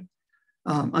watershed.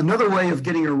 Another way of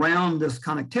getting around this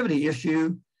connectivity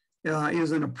issue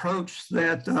is an approach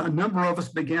that a number of us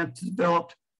began to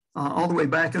develop all the way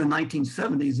back in the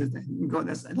 1970s.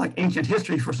 That's like ancient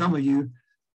history for some of you,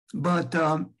 but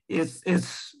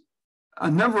it's a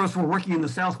number of us were working in the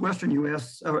southwestern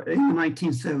U.S. In the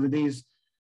 1970s,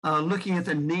 looking at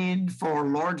the need for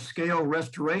large-scale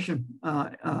restoration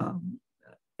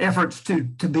efforts to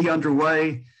be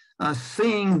underway,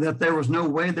 seeing that there was no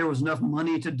way there was enough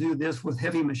money to do this with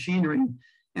heavy machinery,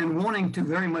 and wanting to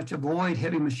very much avoid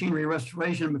heavy machinery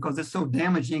restoration because it's so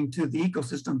damaging to the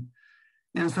ecosystem.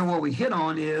 And so what we hit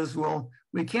on is, well,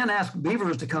 we can't ask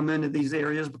beavers to come into these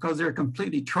areas because they're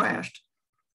completely trashed.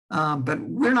 But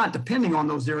we're not depending on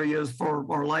those areas for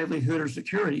our livelihood or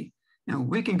security. You know,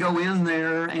 we can go in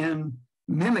there and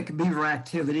mimic beaver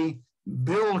activity,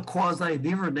 build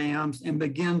quasi-beaver dams, and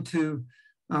begin to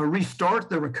restart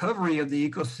the recovery of the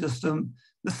ecosystem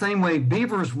the same way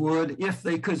beavers would if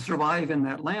they could survive in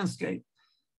that landscape.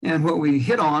 And what we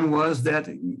hit on was that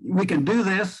we can do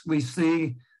this. We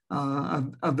see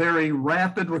a very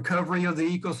rapid recovery of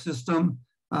the ecosystem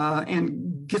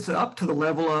and gets it up to the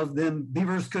level of then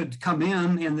beavers could come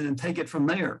in and then take it from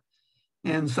there.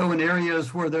 And so in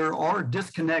areas where there are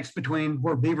disconnects between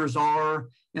where beavers are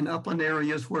and upland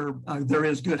areas where there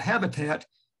is good habitat,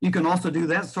 you can also do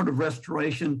that sort of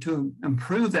restoration to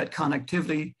improve that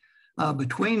connectivity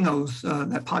between those,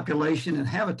 that population and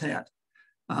habitat.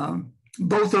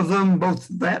 Both of them, both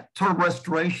that sort of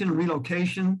restoration and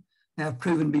relocation have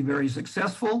proven to be very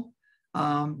successful.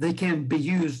 They can be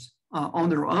used on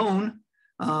their own,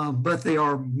 but they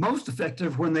are most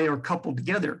effective when they are coupled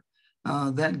together.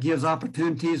 That gives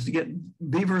opportunities to get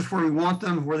beavers where we want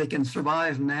them, where they can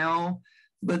survive now,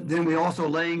 but then we also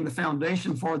laying the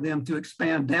foundation for them to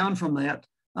expand down from that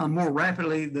more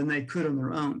rapidly than they could on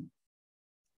their own.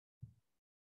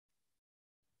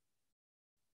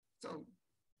 So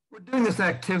we're doing this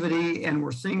activity and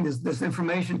we're seeing this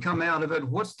information come out of it.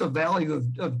 What's the value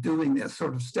of doing this,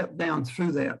 sort of step down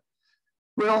through that?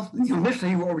 Well,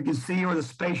 initially what we can see are the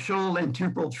spatial and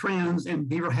temporal trends in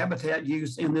beaver habitat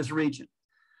use in this region.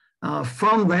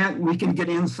 From that, we can get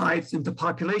insights into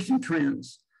population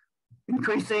trends,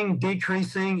 increasing,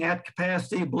 decreasing, at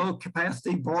capacity, below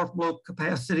capacity, below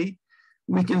capacity.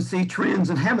 We can see trends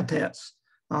in habitats.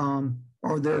 Are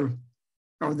there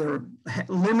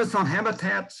limits on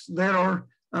habitats that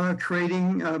are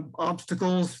creating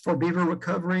obstacles for beaver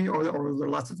recovery, or are there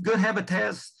lots of good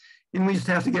habitats? And we just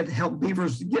have to help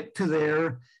beavers get to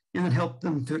there and then help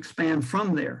them to expand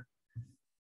from there.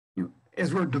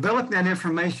 As we're developing that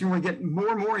information, we get more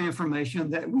and more information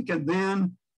that we can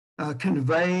then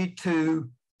convey to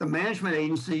the management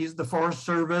agencies, the Forest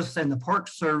Service and the Park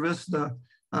Service, the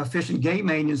Fish and Game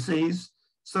agencies,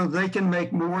 so they can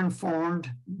make more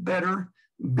informed, better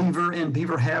beaver and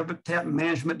beaver habitat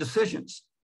management decisions.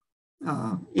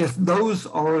 If those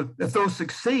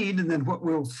succeed, then what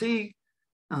we'll see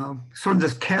sort of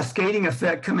this cascading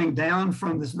effect coming down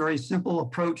from this very simple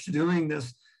approach to doing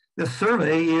this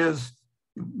survey is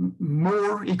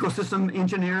more ecosystem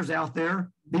engineers out there,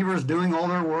 beavers doing all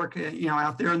their work,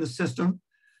 out there in the system.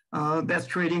 That's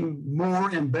creating more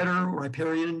and better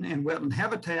riparian and wetland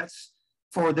habitats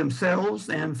for themselves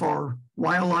and for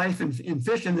wildlife and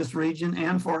fish in this region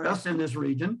and for us in this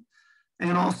region.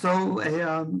 and also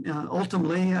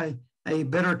ultimately a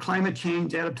better climate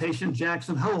change adaptation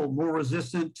Jackson Hole, more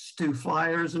resistant to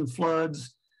fires and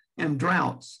floods and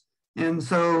droughts. And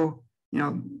so,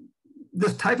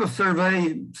 this type of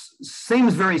survey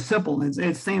seems very simple.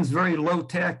 It seems very low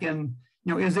tech, and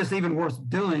is this even worth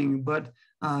doing? But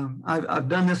I've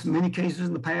done this in many cases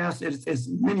in the past.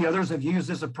 Many others have used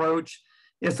this approach.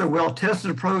 It's a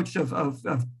well-tested approach of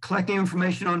collecting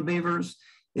information on beavers.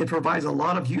 It provides a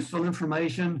lot of useful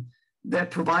information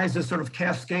that provides this sort of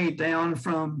cascade down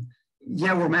from,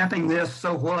 yeah, we're mapping this,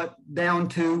 so what, down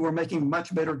to we're making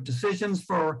much better decisions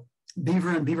for beaver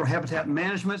and beaver habitat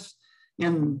management.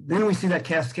 And then we see that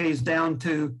cascades down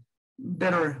to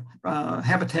better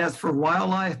habitats for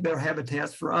wildlife, better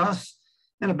habitats for us,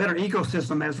 and a better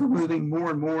ecosystem as we're moving more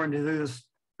and more into this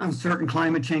uncertain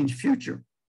climate change future.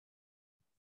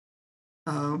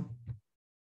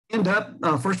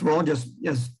 First of all, just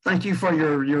thank you for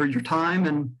your time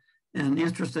and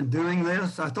interest in doing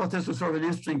this. I thought this was sort of an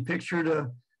interesting picture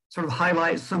to sort of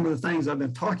highlight some of the things I've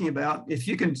been talking about. If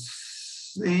you can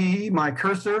see my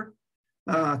cursor,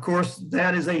 of course,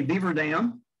 that is a beaver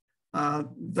dam.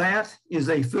 That is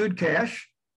a food cache.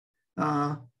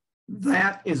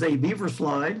 That is a beaver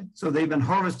slide. So they've been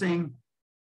harvesting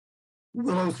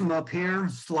willows from up here,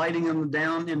 sliding them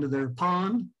down into their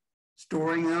pond,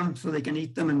 storing them so they can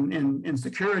eat them in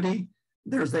security.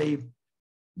 There's a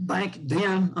bank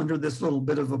den under this little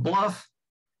bit of a bluff.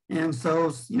 And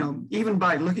so, even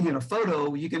by looking at a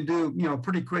photo, you can do, a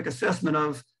pretty quick assessment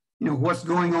of, what's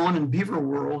going on in beaver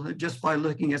world just by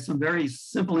looking at some very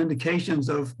simple indications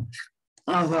of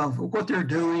what they're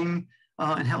doing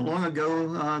and how long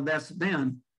ago that's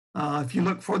been. If you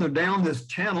look further down this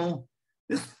channel,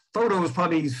 this photo is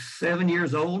probably 7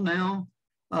 years old now.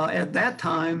 At that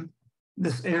time,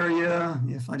 this area,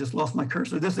 if I just lost my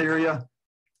cursor, this area,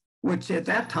 which at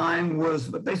that time was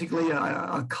basically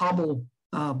a cobble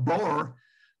bar,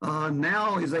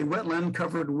 now is a wetland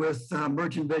covered with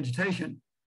emergent vegetation.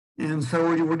 And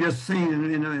so we're just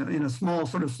seeing in a small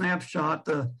sort of snapshot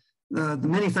the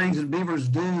many things that beavers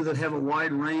do that have a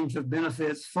wide range of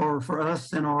benefits for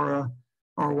us and our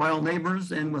wild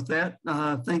neighbors. And with that,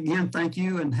 thank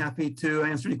you, and happy to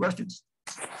answer any questions.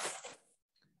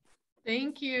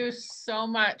 Thank you so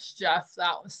much, Jeff.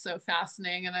 That was so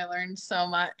fascinating, and I learned so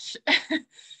much.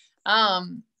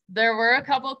 There were a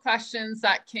couple questions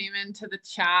that came into the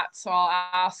chat, so I'll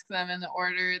ask them in the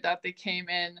order that they came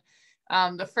in.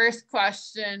 The first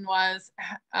question was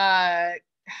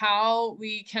how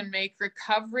we can make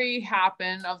recovery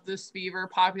happen of this beaver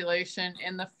population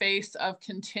in the face of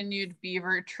continued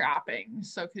beaver trapping.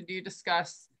 So could you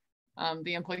discuss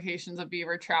the implications of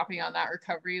beaver trapping on that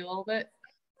recovery a little bit?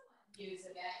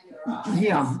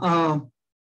 Yeah.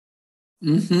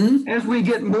 As we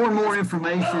get more and more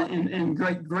information and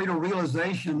greater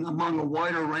realization among a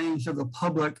wider range of the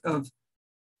public of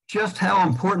just how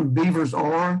important beavers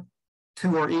are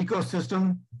to our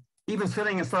ecosystem, even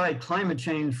setting aside climate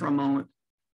change for a moment,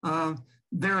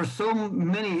 there are so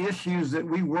many issues that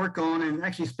we work on and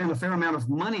actually spend a fair amount of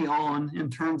money on in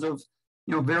terms of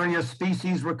various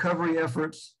species recovery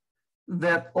efforts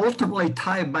that ultimately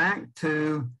tie back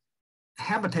to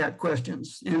habitat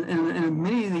questions. And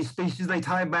many of these species, they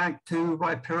tie back to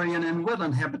riparian and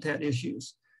wetland habitat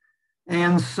issues.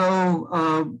 And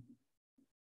so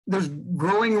there's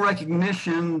growing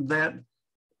recognition that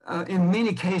in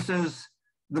many cases,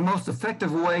 the most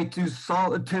effective way to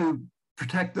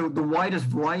protect the widest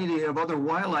variety of other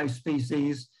wildlife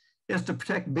species is to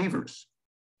protect beavers.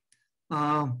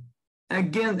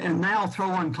 Again, and now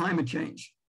throw on climate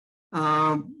change.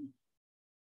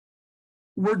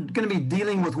 We're going to be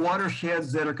dealing with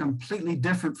watersheds that are completely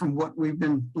different from what we've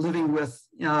been living with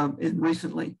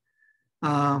recently.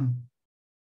 I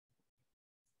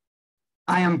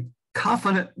am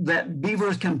confident that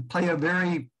beavers can play a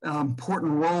very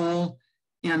important role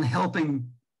in helping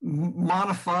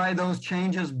modify those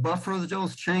changes, buffer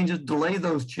those changes, delay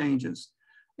those changes.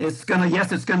 It's going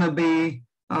to be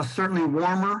certainly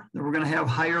warmer, that we're going to have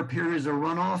higher periods of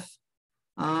runoff.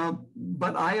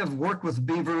 But I have worked with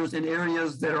beavers in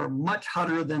areas that are much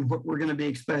hotter than what we're going to be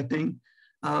expecting,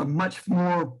 much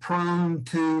more prone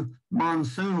to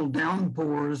monsoonal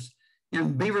downpours,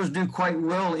 and beavers do quite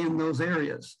well in those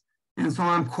areas. And so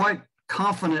I'm quite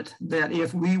confident that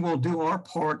if we will do our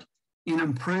part in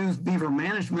improved beaver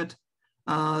management,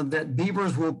 that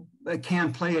beavers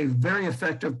can play a very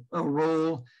effective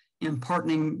role in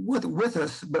partnering with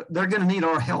us, but they're going to need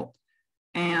our help.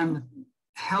 And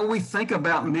how we think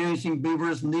about managing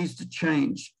beavers needs to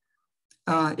change.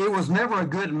 It was never a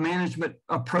good management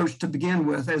approach to begin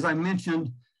with. As I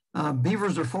mentioned,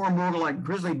 Beavers are far more like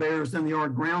grizzly bears than they are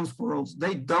ground squirrels.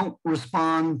 They don't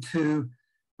respond to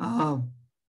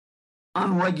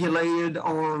unregulated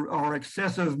or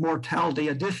excessive mortality,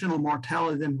 additional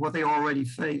mortality than what they already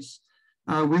face.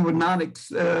 We would not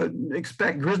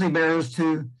expect grizzly bears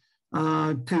to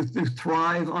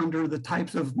thrive under the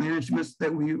types of managements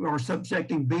that we are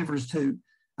subjecting beavers to.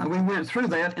 We went through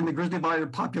that in the grizzly bear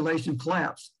population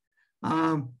collapse.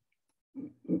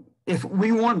 If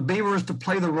we want beavers to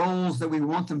play the roles that we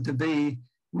want them to be,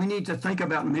 we need to think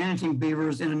about managing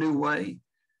beavers in a new way.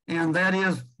 And that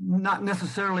is not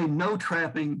necessarily no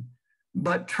trapping,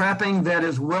 but trapping that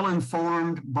is well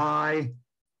informed by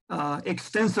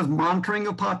extensive monitoring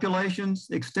of populations,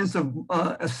 extensive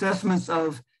assessments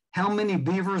of how many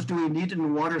beavers do we need in the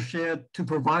watershed to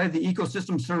provide the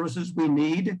ecosystem services we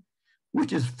need,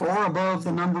 which is far above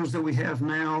the numbers that we have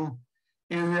now.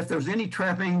 And if there's any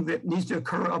trapping that needs to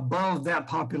occur above that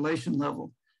population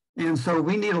level. And so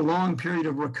we need a long period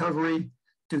of recovery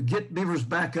to get beavers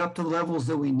back up to the levels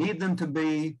that we need them to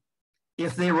be.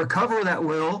 If they recover that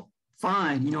well,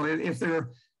 fine. You know, if they're,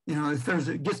 you know, if there's,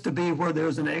 it gets to be where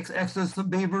there's an excess of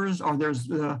beavers or there's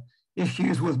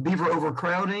issues with beaver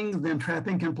overcrowding, then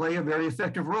trapping can play a very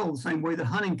effective role, the same way that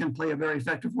hunting can play a very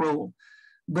effective role.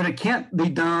 But it can't be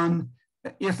done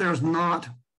if there's not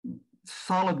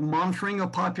solid monitoring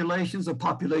of populations, of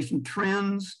population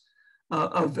trends,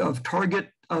 of target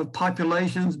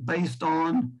populations based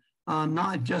on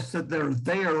not just that they're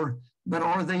there, but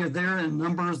are they there in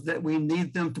numbers that we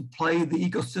need them to play the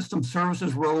ecosystem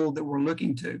services role that we're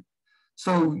looking to.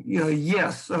 So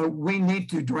yes, we need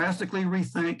to drastically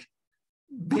rethink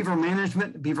beaver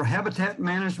management, beaver habitat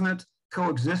management,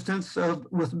 coexistence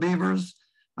with beavers,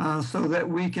 so that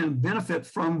we can benefit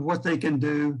from what they can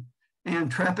do.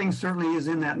 And trapping certainly is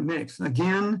in that mix.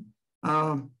 Again,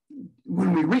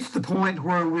 when we reach the point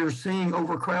where we're seeing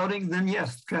overcrowding, then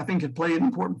yes, trapping could play an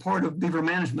important part of beaver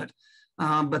management.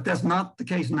 But that's not the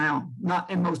case now, not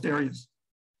in most areas.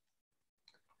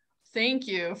 Thank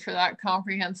you for that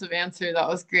comprehensive answer. That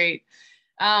was great.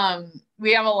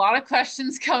 We have a lot of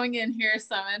questions coming in here,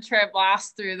 so I'm going to try to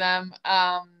blast through them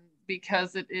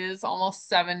because it is almost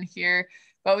 7 here.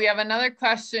 But we have another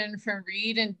question from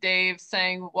Reed and Dave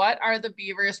saying, what are the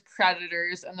beaver's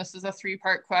predators? And this is a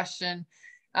 3-part question.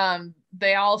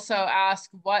 They also ask,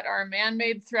 what are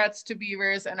man-made threats to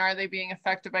beavers and are they being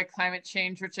affected by climate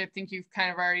change, which I think you've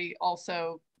kind of already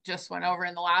also just went over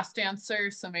in the last answer.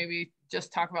 So maybe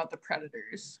just talk about the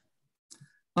predators.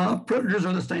 Predators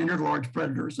are the standard large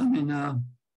predators. I mean,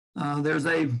 there's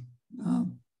a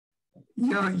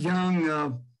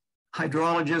young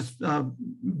hydrologist,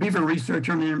 beaver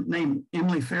researcher named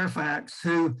Emily Fairfax,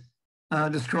 who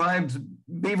describes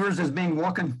beavers as being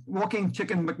walking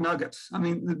chicken McNuggets. I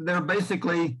mean, they're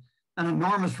basically an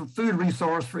enormous food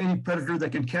resource for any predator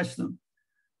that can catch them.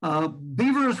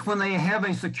 Beavers, when they have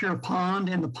a secure pond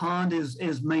and the pond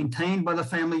is maintained by the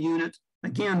family unit,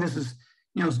 again, this is,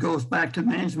 this goes back to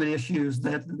management issues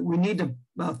that we need to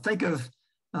think of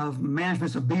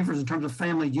management of beavers in terms of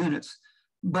family units.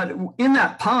 But in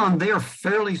that pond, they are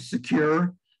fairly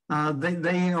secure.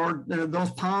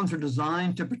 Those ponds are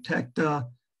designed to protect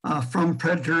from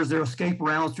predators. Their escape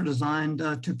routes are designed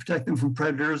to protect them from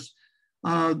predators.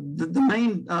 The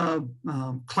main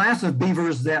class of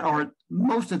beavers that are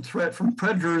most at threat from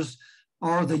predators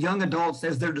are the young adults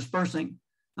as they're dispersing,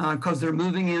 because they're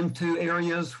moving into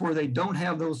areas where they don't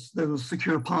have those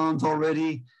secure ponds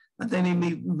already. They may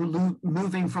be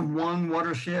moving from one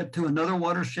watershed to another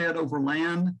watershed over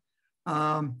land.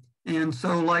 And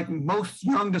so like most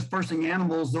young dispersing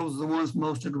animals, those are the ones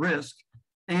most at risk.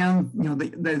 And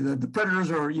the predators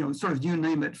are, sort of, you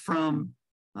name it, from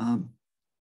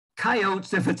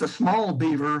coyotes if it's a small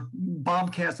beaver,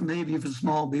 bobcats maybe if it's a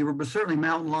small beaver, but certainly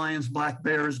mountain lions, black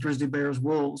bears, grizzly bears,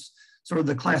 wolves, sort of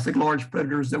the classic large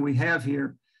predators that we have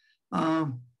here.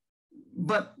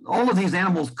 But all of these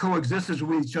animals coexisted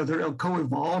with each other,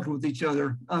 co-evolved with each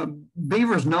other.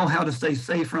 Beavers know how to stay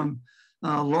safe from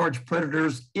large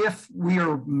predators if we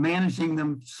are managing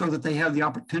them so that they have the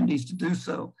opportunities to do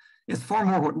so. It's far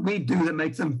more what we do that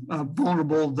makes them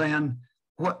vulnerable than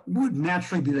what would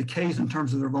naturally be the case in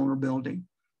terms of their vulnerability.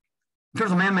 In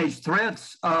terms of man-made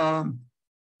threats,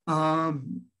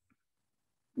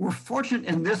 we're fortunate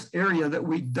in this area that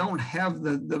we don't have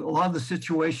a lot of the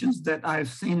situations that I've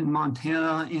seen in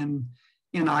Montana,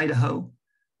 in Idaho.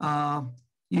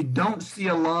 You don't see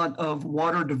a lot of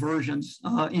water diversions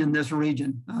in this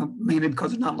region, mainly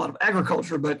because there's not a lot of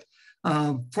agriculture, but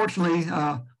fortunately,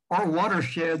 our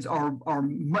watersheds are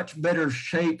much better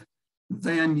shape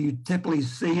than you typically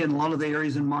see in a lot of the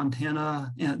areas in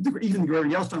Montana, and even the Greater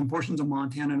Yellowstone portions of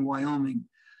Montana and Wyoming.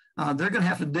 they're going to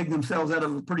have to dig themselves out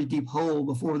of a pretty deep hole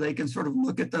before they can sort of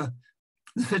look at the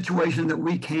situation that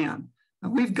we can.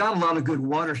 We've got a lot of good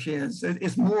watersheds.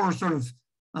 It's more sort of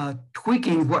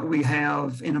tweaking what we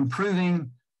have and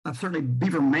improving certainly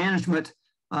beaver management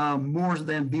more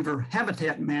than beaver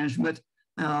habitat management.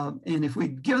 And if we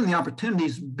give them the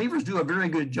opportunities, beavers do a very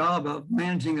good job of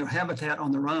managing their habitat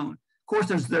on their own. Of course,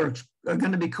 there are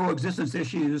going to be coexistence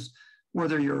issues,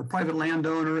 whether you're a private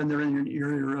landowner and they're in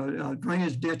your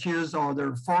drainage ditches or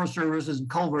their forest services and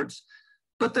culverts.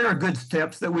 But there are good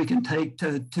steps that we can take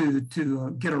to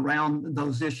get around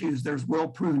those issues. There's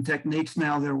well-proven techniques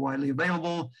now that are widely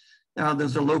available.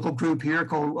 There's a local group here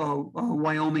called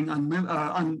Wyoming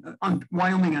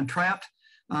Untrapped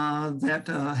that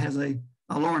has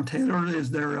Lauren Taylor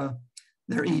is their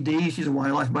ED. She's a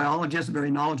wildlife biologist, very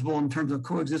knowledgeable in terms of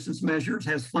coexistence measures,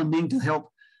 has funding to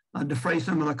help defray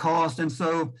some of the cost. And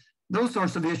so those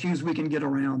sorts of issues we can get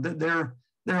around. They're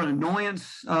an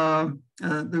annoyance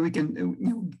that we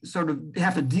can sort of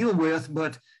have to deal with,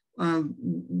 but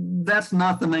that's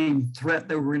not the main threat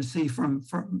that we're going to see for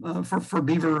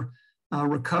beaver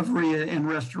recovery and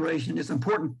restoration. It's an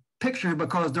important picture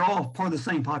because they're all part of the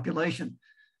same population,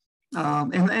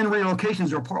 and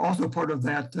relocations are also part of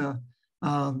that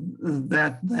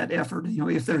that effort.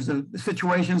 If there's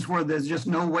situations where there's just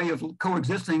no way of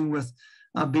coexisting with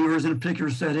beavers in a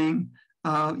particular setting,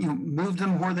 move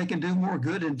them where they can do more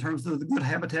good in terms of the good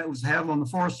habitat we have on the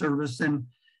Forest Service and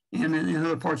in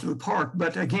other parts of the park.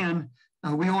 But again,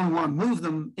 we only want to move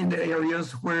them into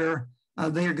areas where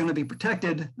they are going to be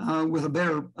protected with a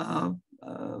better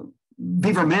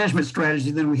beaver management strategy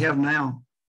than we have now.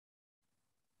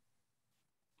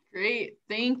 Great,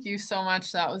 thank you so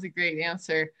much. That was a great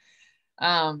answer.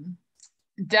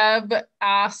 Deb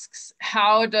asks,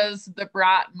 how does the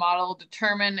BRAT model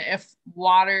determine if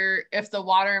the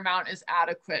water amount is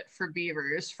adequate for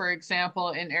beavers, for example,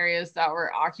 in areas that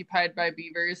were occupied by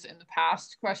beavers in the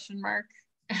past, ?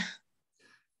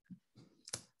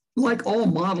 Like all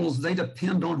models, they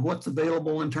depend on what's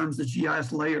available in terms of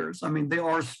GIS layers. I mean, there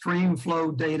are stream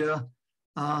flow data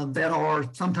that are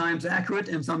sometimes accurate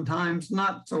and sometimes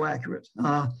not so accurate.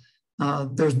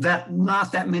 There's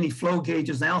not that many flow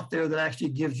gauges out there that actually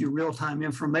gives you real-time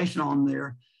information on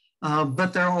there,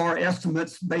 but there are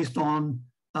estimates based on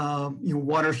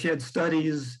watershed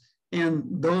studies, and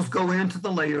those go into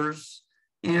the layers.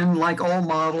 And like all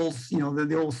models,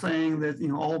 the old saying that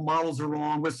all models are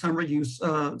wrong, but some are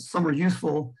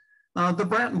useful. The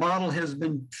BRAT model has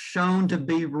been shown to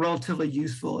be relatively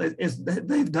useful.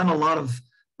 They've done a lot of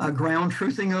ground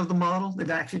truthing of the model.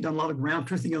 They've actually done a lot of ground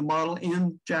truthing of the model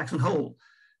in Jackson Hole.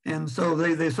 And so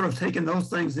they've sort of taken those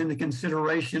things into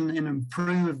consideration and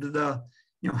improved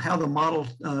how the model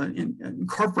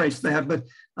incorporates that. But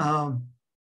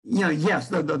yes,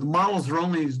 the models are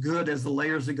only as good as the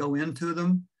layers that go into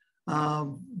them.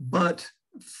 But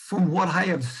from what I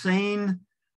have seen,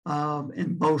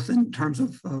 in both in terms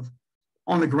of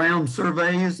on the ground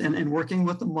surveys and working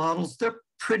with the models, they're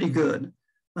pretty good.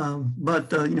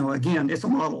 But again, it's a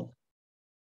model.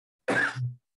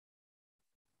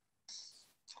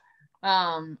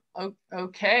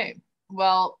 Okay.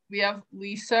 Well, we have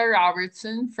Lisa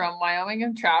Robertson from Wyoming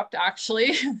Untrapped,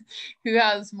 actually, who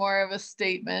has more of a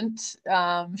statement.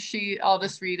 I'll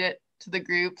just read it to the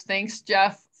group. Thanks,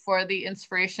 Jeff, for the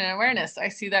inspiration and awareness. I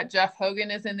see that Jeff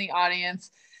Hogan is in the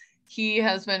audience. He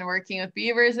has been working with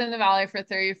beavers in the valley for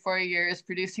 34 years,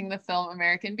 producing the film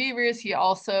American Beavers. He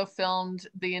also filmed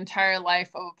the entire life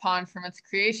of a pond from its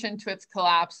creation to its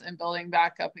collapse and building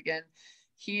back up again.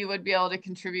 He would be able to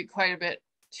contribute quite a bit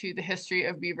to the history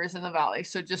of beavers in the valley.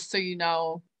 So just so you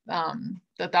know,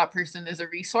 that person is a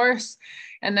resource.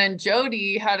 And then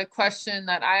Jody had a question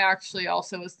that I actually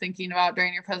also was thinking about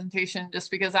during your presentation,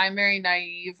 just because I'm very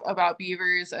naive about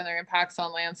beavers and their impacts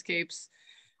on landscapes.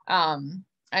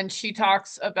 And she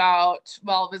talks about,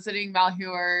 while visiting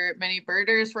Malheur, many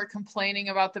birders were complaining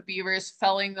about the beavers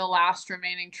felling the last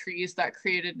remaining trees that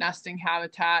created nesting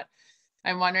habitat.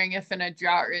 I'm wondering if in a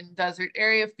drought-ridden desert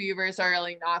area, if beavers are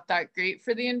really not that great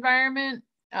for the environment.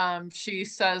 She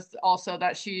says also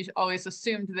that she always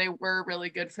assumed they were really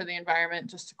good for the environment,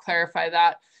 just to clarify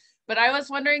that. But I was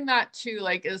wondering that too,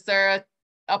 like, is there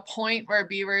a point where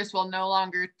beavers will no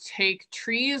longer take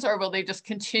trees, or will they just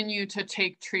continue to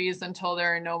take trees until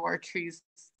there are no more trees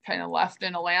kind of left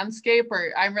in a landscape?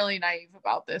 Or I'm really naive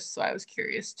about this, so I was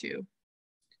curious too.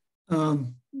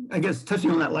 I guess touching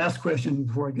on that last question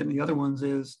before I get into the other ones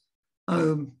is,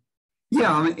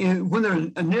 yeah, I mean, when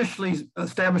they're initially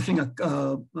establishing a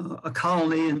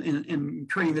colony and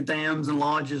creating the dams and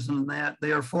lodges and that,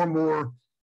 they are far more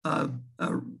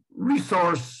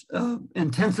resource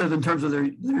intensive in terms of their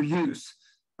use.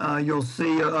 You'll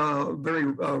see a very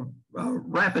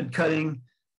rapid cutting,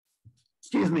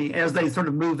 as they sort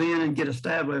of move in and get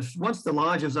established. Once the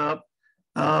lodge is up,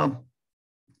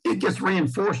 it gets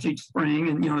reinforced each spring,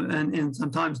 and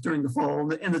sometimes during the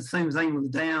fall, and the same thing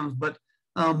with the dams, but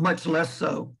much less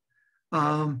so.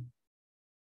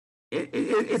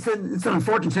 It's an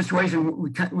unfortunate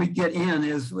situation we get in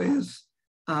is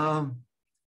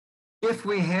if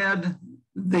we had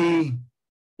the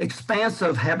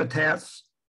expansive habitats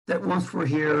that once were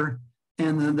here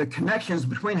and the connections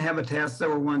between habitats that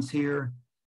were once here,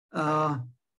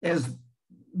 as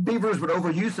beavers would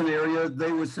overuse an area,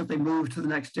 they would simply move to the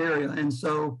next area. And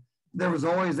so there was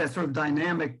always that sort of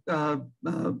dynamic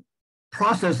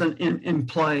process in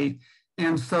play.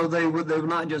 And so they would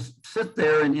not just sit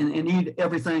there and eat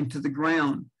everything to the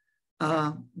ground.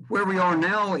 Where we are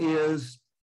now is,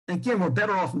 again, we're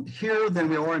better off here than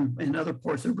we are in other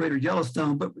parts of Greater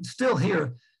Yellowstone, but still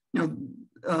here,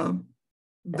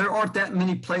 there aren't that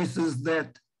many places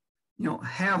that,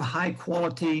 have high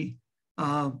quality,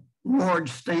 large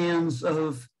stands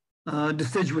of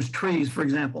deciduous trees, for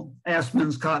example,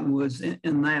 aspens, cottonwoods,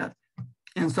 in that.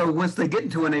 And so once they get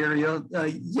into an area,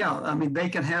 they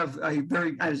can have a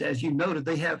very, as you noted,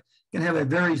 they can have a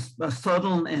very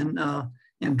subtle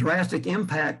and drastic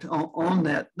impact on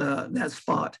that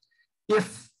spot.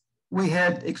 If we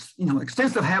had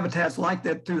extensive habitats like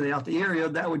that throughout the area,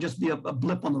 that would just be a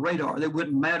blip on the radar. That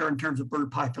wouldn't matter in terms of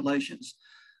bird populations.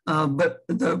 But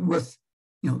with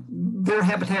their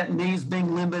habitat needs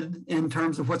being limited in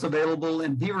terms of what's available,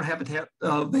 and beaver habitat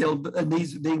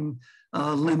needs being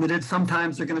limited,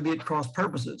 sometimes they're going to be at cross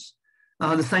purposes.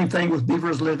 The same thing with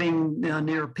beavers living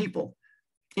near people.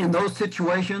 In those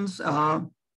situations, it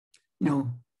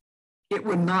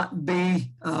would not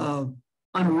be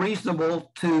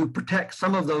unreasonable to protect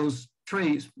some of those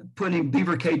trees, putting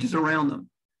beaver cages around them,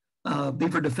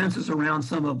 beaver defenses around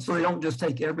some of them, so they don't just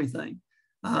take everything.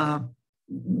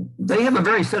 They have a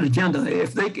very set agenda.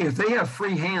 If they have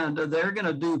free hand, they're going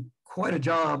to do quite a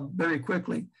job very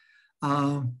quickly.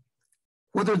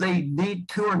 Whether they need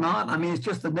to or not, it's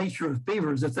just the nature of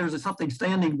beavers. If there's something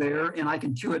standing there and I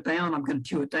can chew it down, I'm going to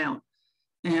chew it down.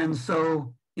 And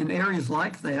so in areas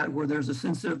like that, where there's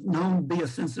known to be a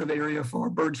sensitive area for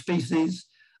bird species,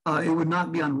 it would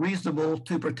not be unreasonable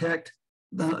to protect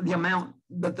the amount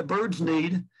that the birds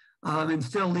need, and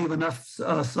still leave enough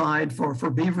aside for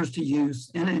beavers to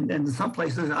use. And in some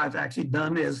places I've actually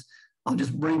done is I'll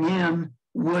just bring in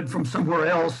wood from somewhere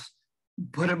else,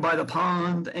 put it by the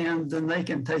pond, and then they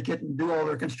can take it and do all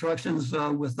their constructions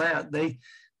with that. They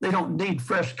don't need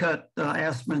fresh cut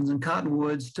aspens and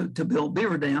cottonwoods to build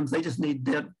beaver dams. They just need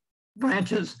dead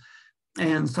branches.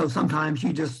 And so sometimes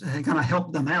you just kind of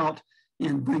help them out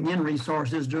and bring in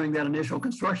resources during that initial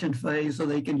construction phase so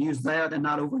they can use that and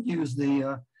not overuse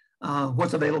the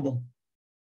what's available.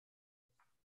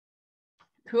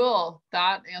 Cool.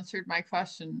 That answered my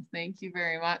question. Thank you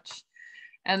very much.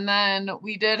 And then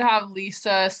we did have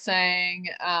Lisa saying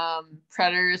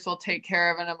predators will take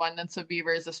care of an abundance of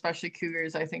beavers, especially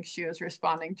cougars. I think she was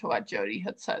responding to what Jody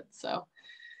had said. So,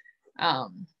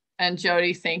 and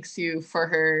Jody thanks you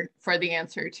for the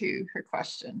answer to her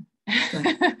question.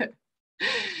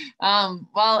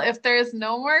 Well, if there's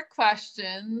no more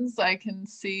questions, I can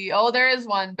see, there is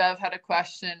one. Bev had a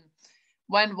question.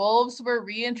 When wolves were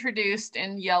reintroduced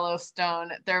in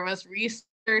Yellowstone, there was research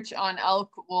on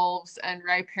elk, wolves, and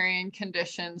riparian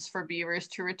conditions for beavers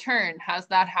to return. Has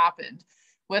that happened?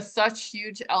 With such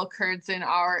huge elk herds in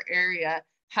our area,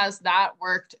 has that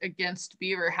worked against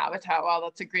beaver habitat? Wow,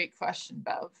 that's a great question,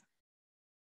 Bev.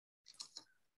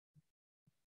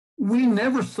 We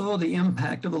never saw the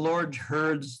impact of the large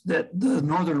herds that the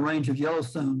northern range of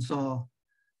Yellowstone saw.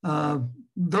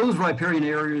 Those riparian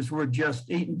areas were just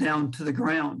eaten down to the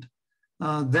ground.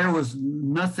 There was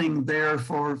nothing there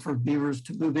for beavers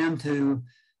to move into.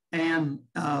 And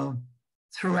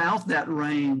throughout that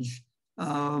range,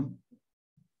 not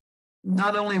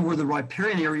only were the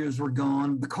riparian areas were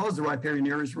gone, because the riparian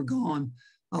areas were gone,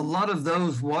 a lot of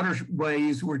those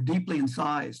waterways were deeply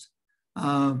incised.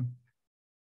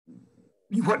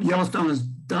 What Yellowstone has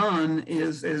done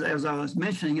is, as I was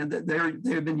mentioning, that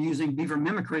they've been using beaver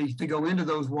mimicry to go into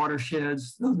those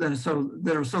watersheds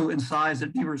that are so incised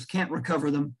that beavers can't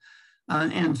recover them,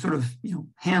 and sort of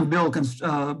hand build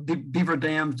beaver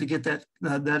dams to get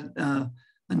that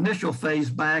initial phase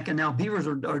back. And now beavers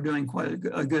are doing quite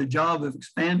a good job of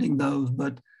expanding those.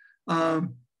 But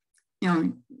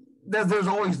there's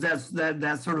always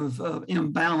that sort of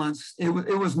imbalance. It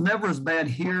was never as bad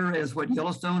here as what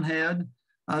Yellowstone had.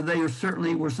 There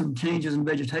certainly were some changes in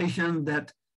vegetation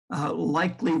that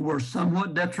likely were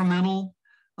somewhat detrimental.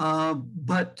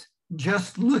 But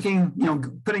just looking,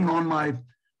 putting on my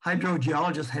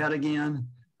hydrogeologist hat again,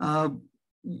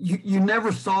 you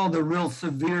never saw the real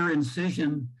severe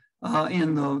incision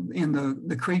in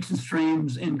the creeks and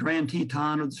streams in Grand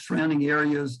Teton or the surrounding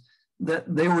areas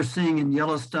that they were seeing in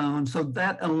Yellowstone. So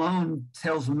that alone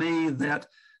tells me that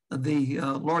the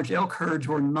large elk herds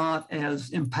were not as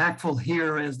impactful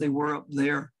here as they were up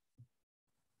there.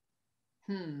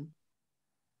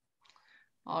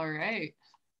 All right.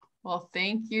 Well,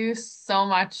 thank you so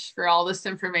much for all this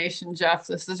information, Jeff.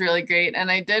 This is really great. And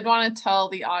I did want to tell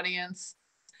the audience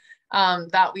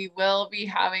that we will be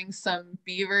having some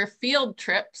beaver field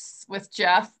trips with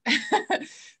Jeff.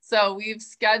 So we've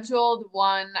scheduled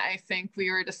one, I think we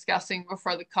were discussing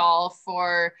before the call,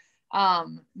 for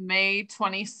May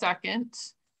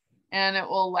 22nd. And it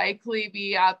will likely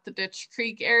be at the Ditch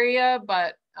Creek area,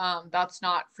 but that's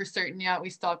not for certain yet. We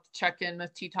still have to check in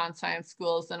with Teton Science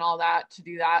Schools and all that to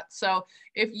do that. So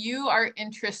if you are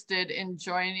interested in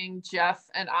joining Jeff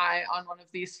and I on one of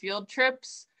these field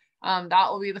trips, that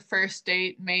will be the first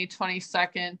date, May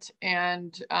 22nd,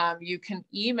 and you can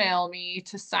email me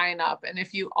to sign up. And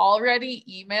if you already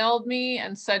emailed me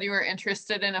and said you were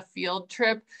interested in a field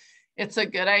trip, it's a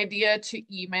good idea to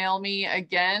email me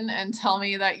again and tell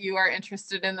me that you are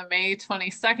interested in the May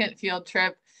 22nd field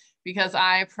trip, because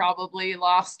I probably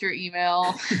lost your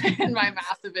email in my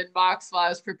massive inbox while I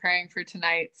was preparing for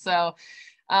tonight. So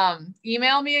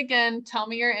email me again, tell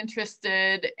me you're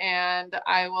interested, and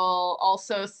I will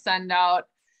also send out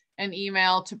an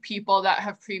email to people that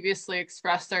have previously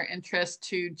expressed their interest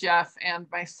to Jeff and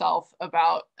myself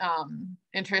about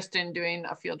interest in doing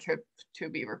a field trip to a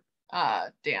beaver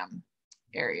dam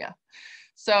area.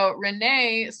 So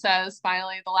Renee says,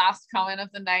 finally, the last comment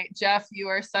of the night. Jeff, you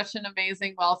are such an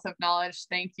amazing wealth of knowledge.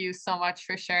 Thank you so much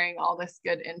for sharing all this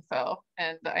good info.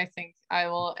 And I think I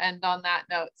will end on that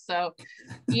note. So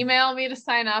email me to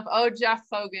sign up. Oh, Jeff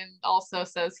Fogan also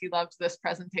says he loved this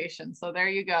presentation. So there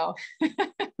you go.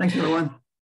 Thanks, everyone.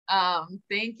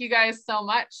 Thank you guys so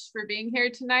much for being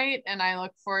here tonight. And I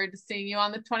look forward to seeing you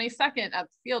on the 22nd at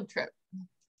the field trip.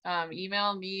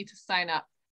 Email me to sign up.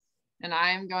 And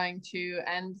I'm going to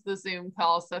end the Zoom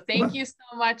call. So thank you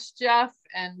so much, Jeff,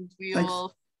 and we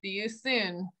will see you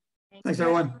soon. Thanks,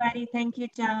 everyone. Everybody. Thank you,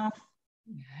 Jeff.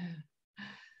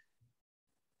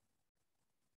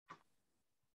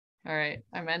 All right,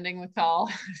 I'm ending the call.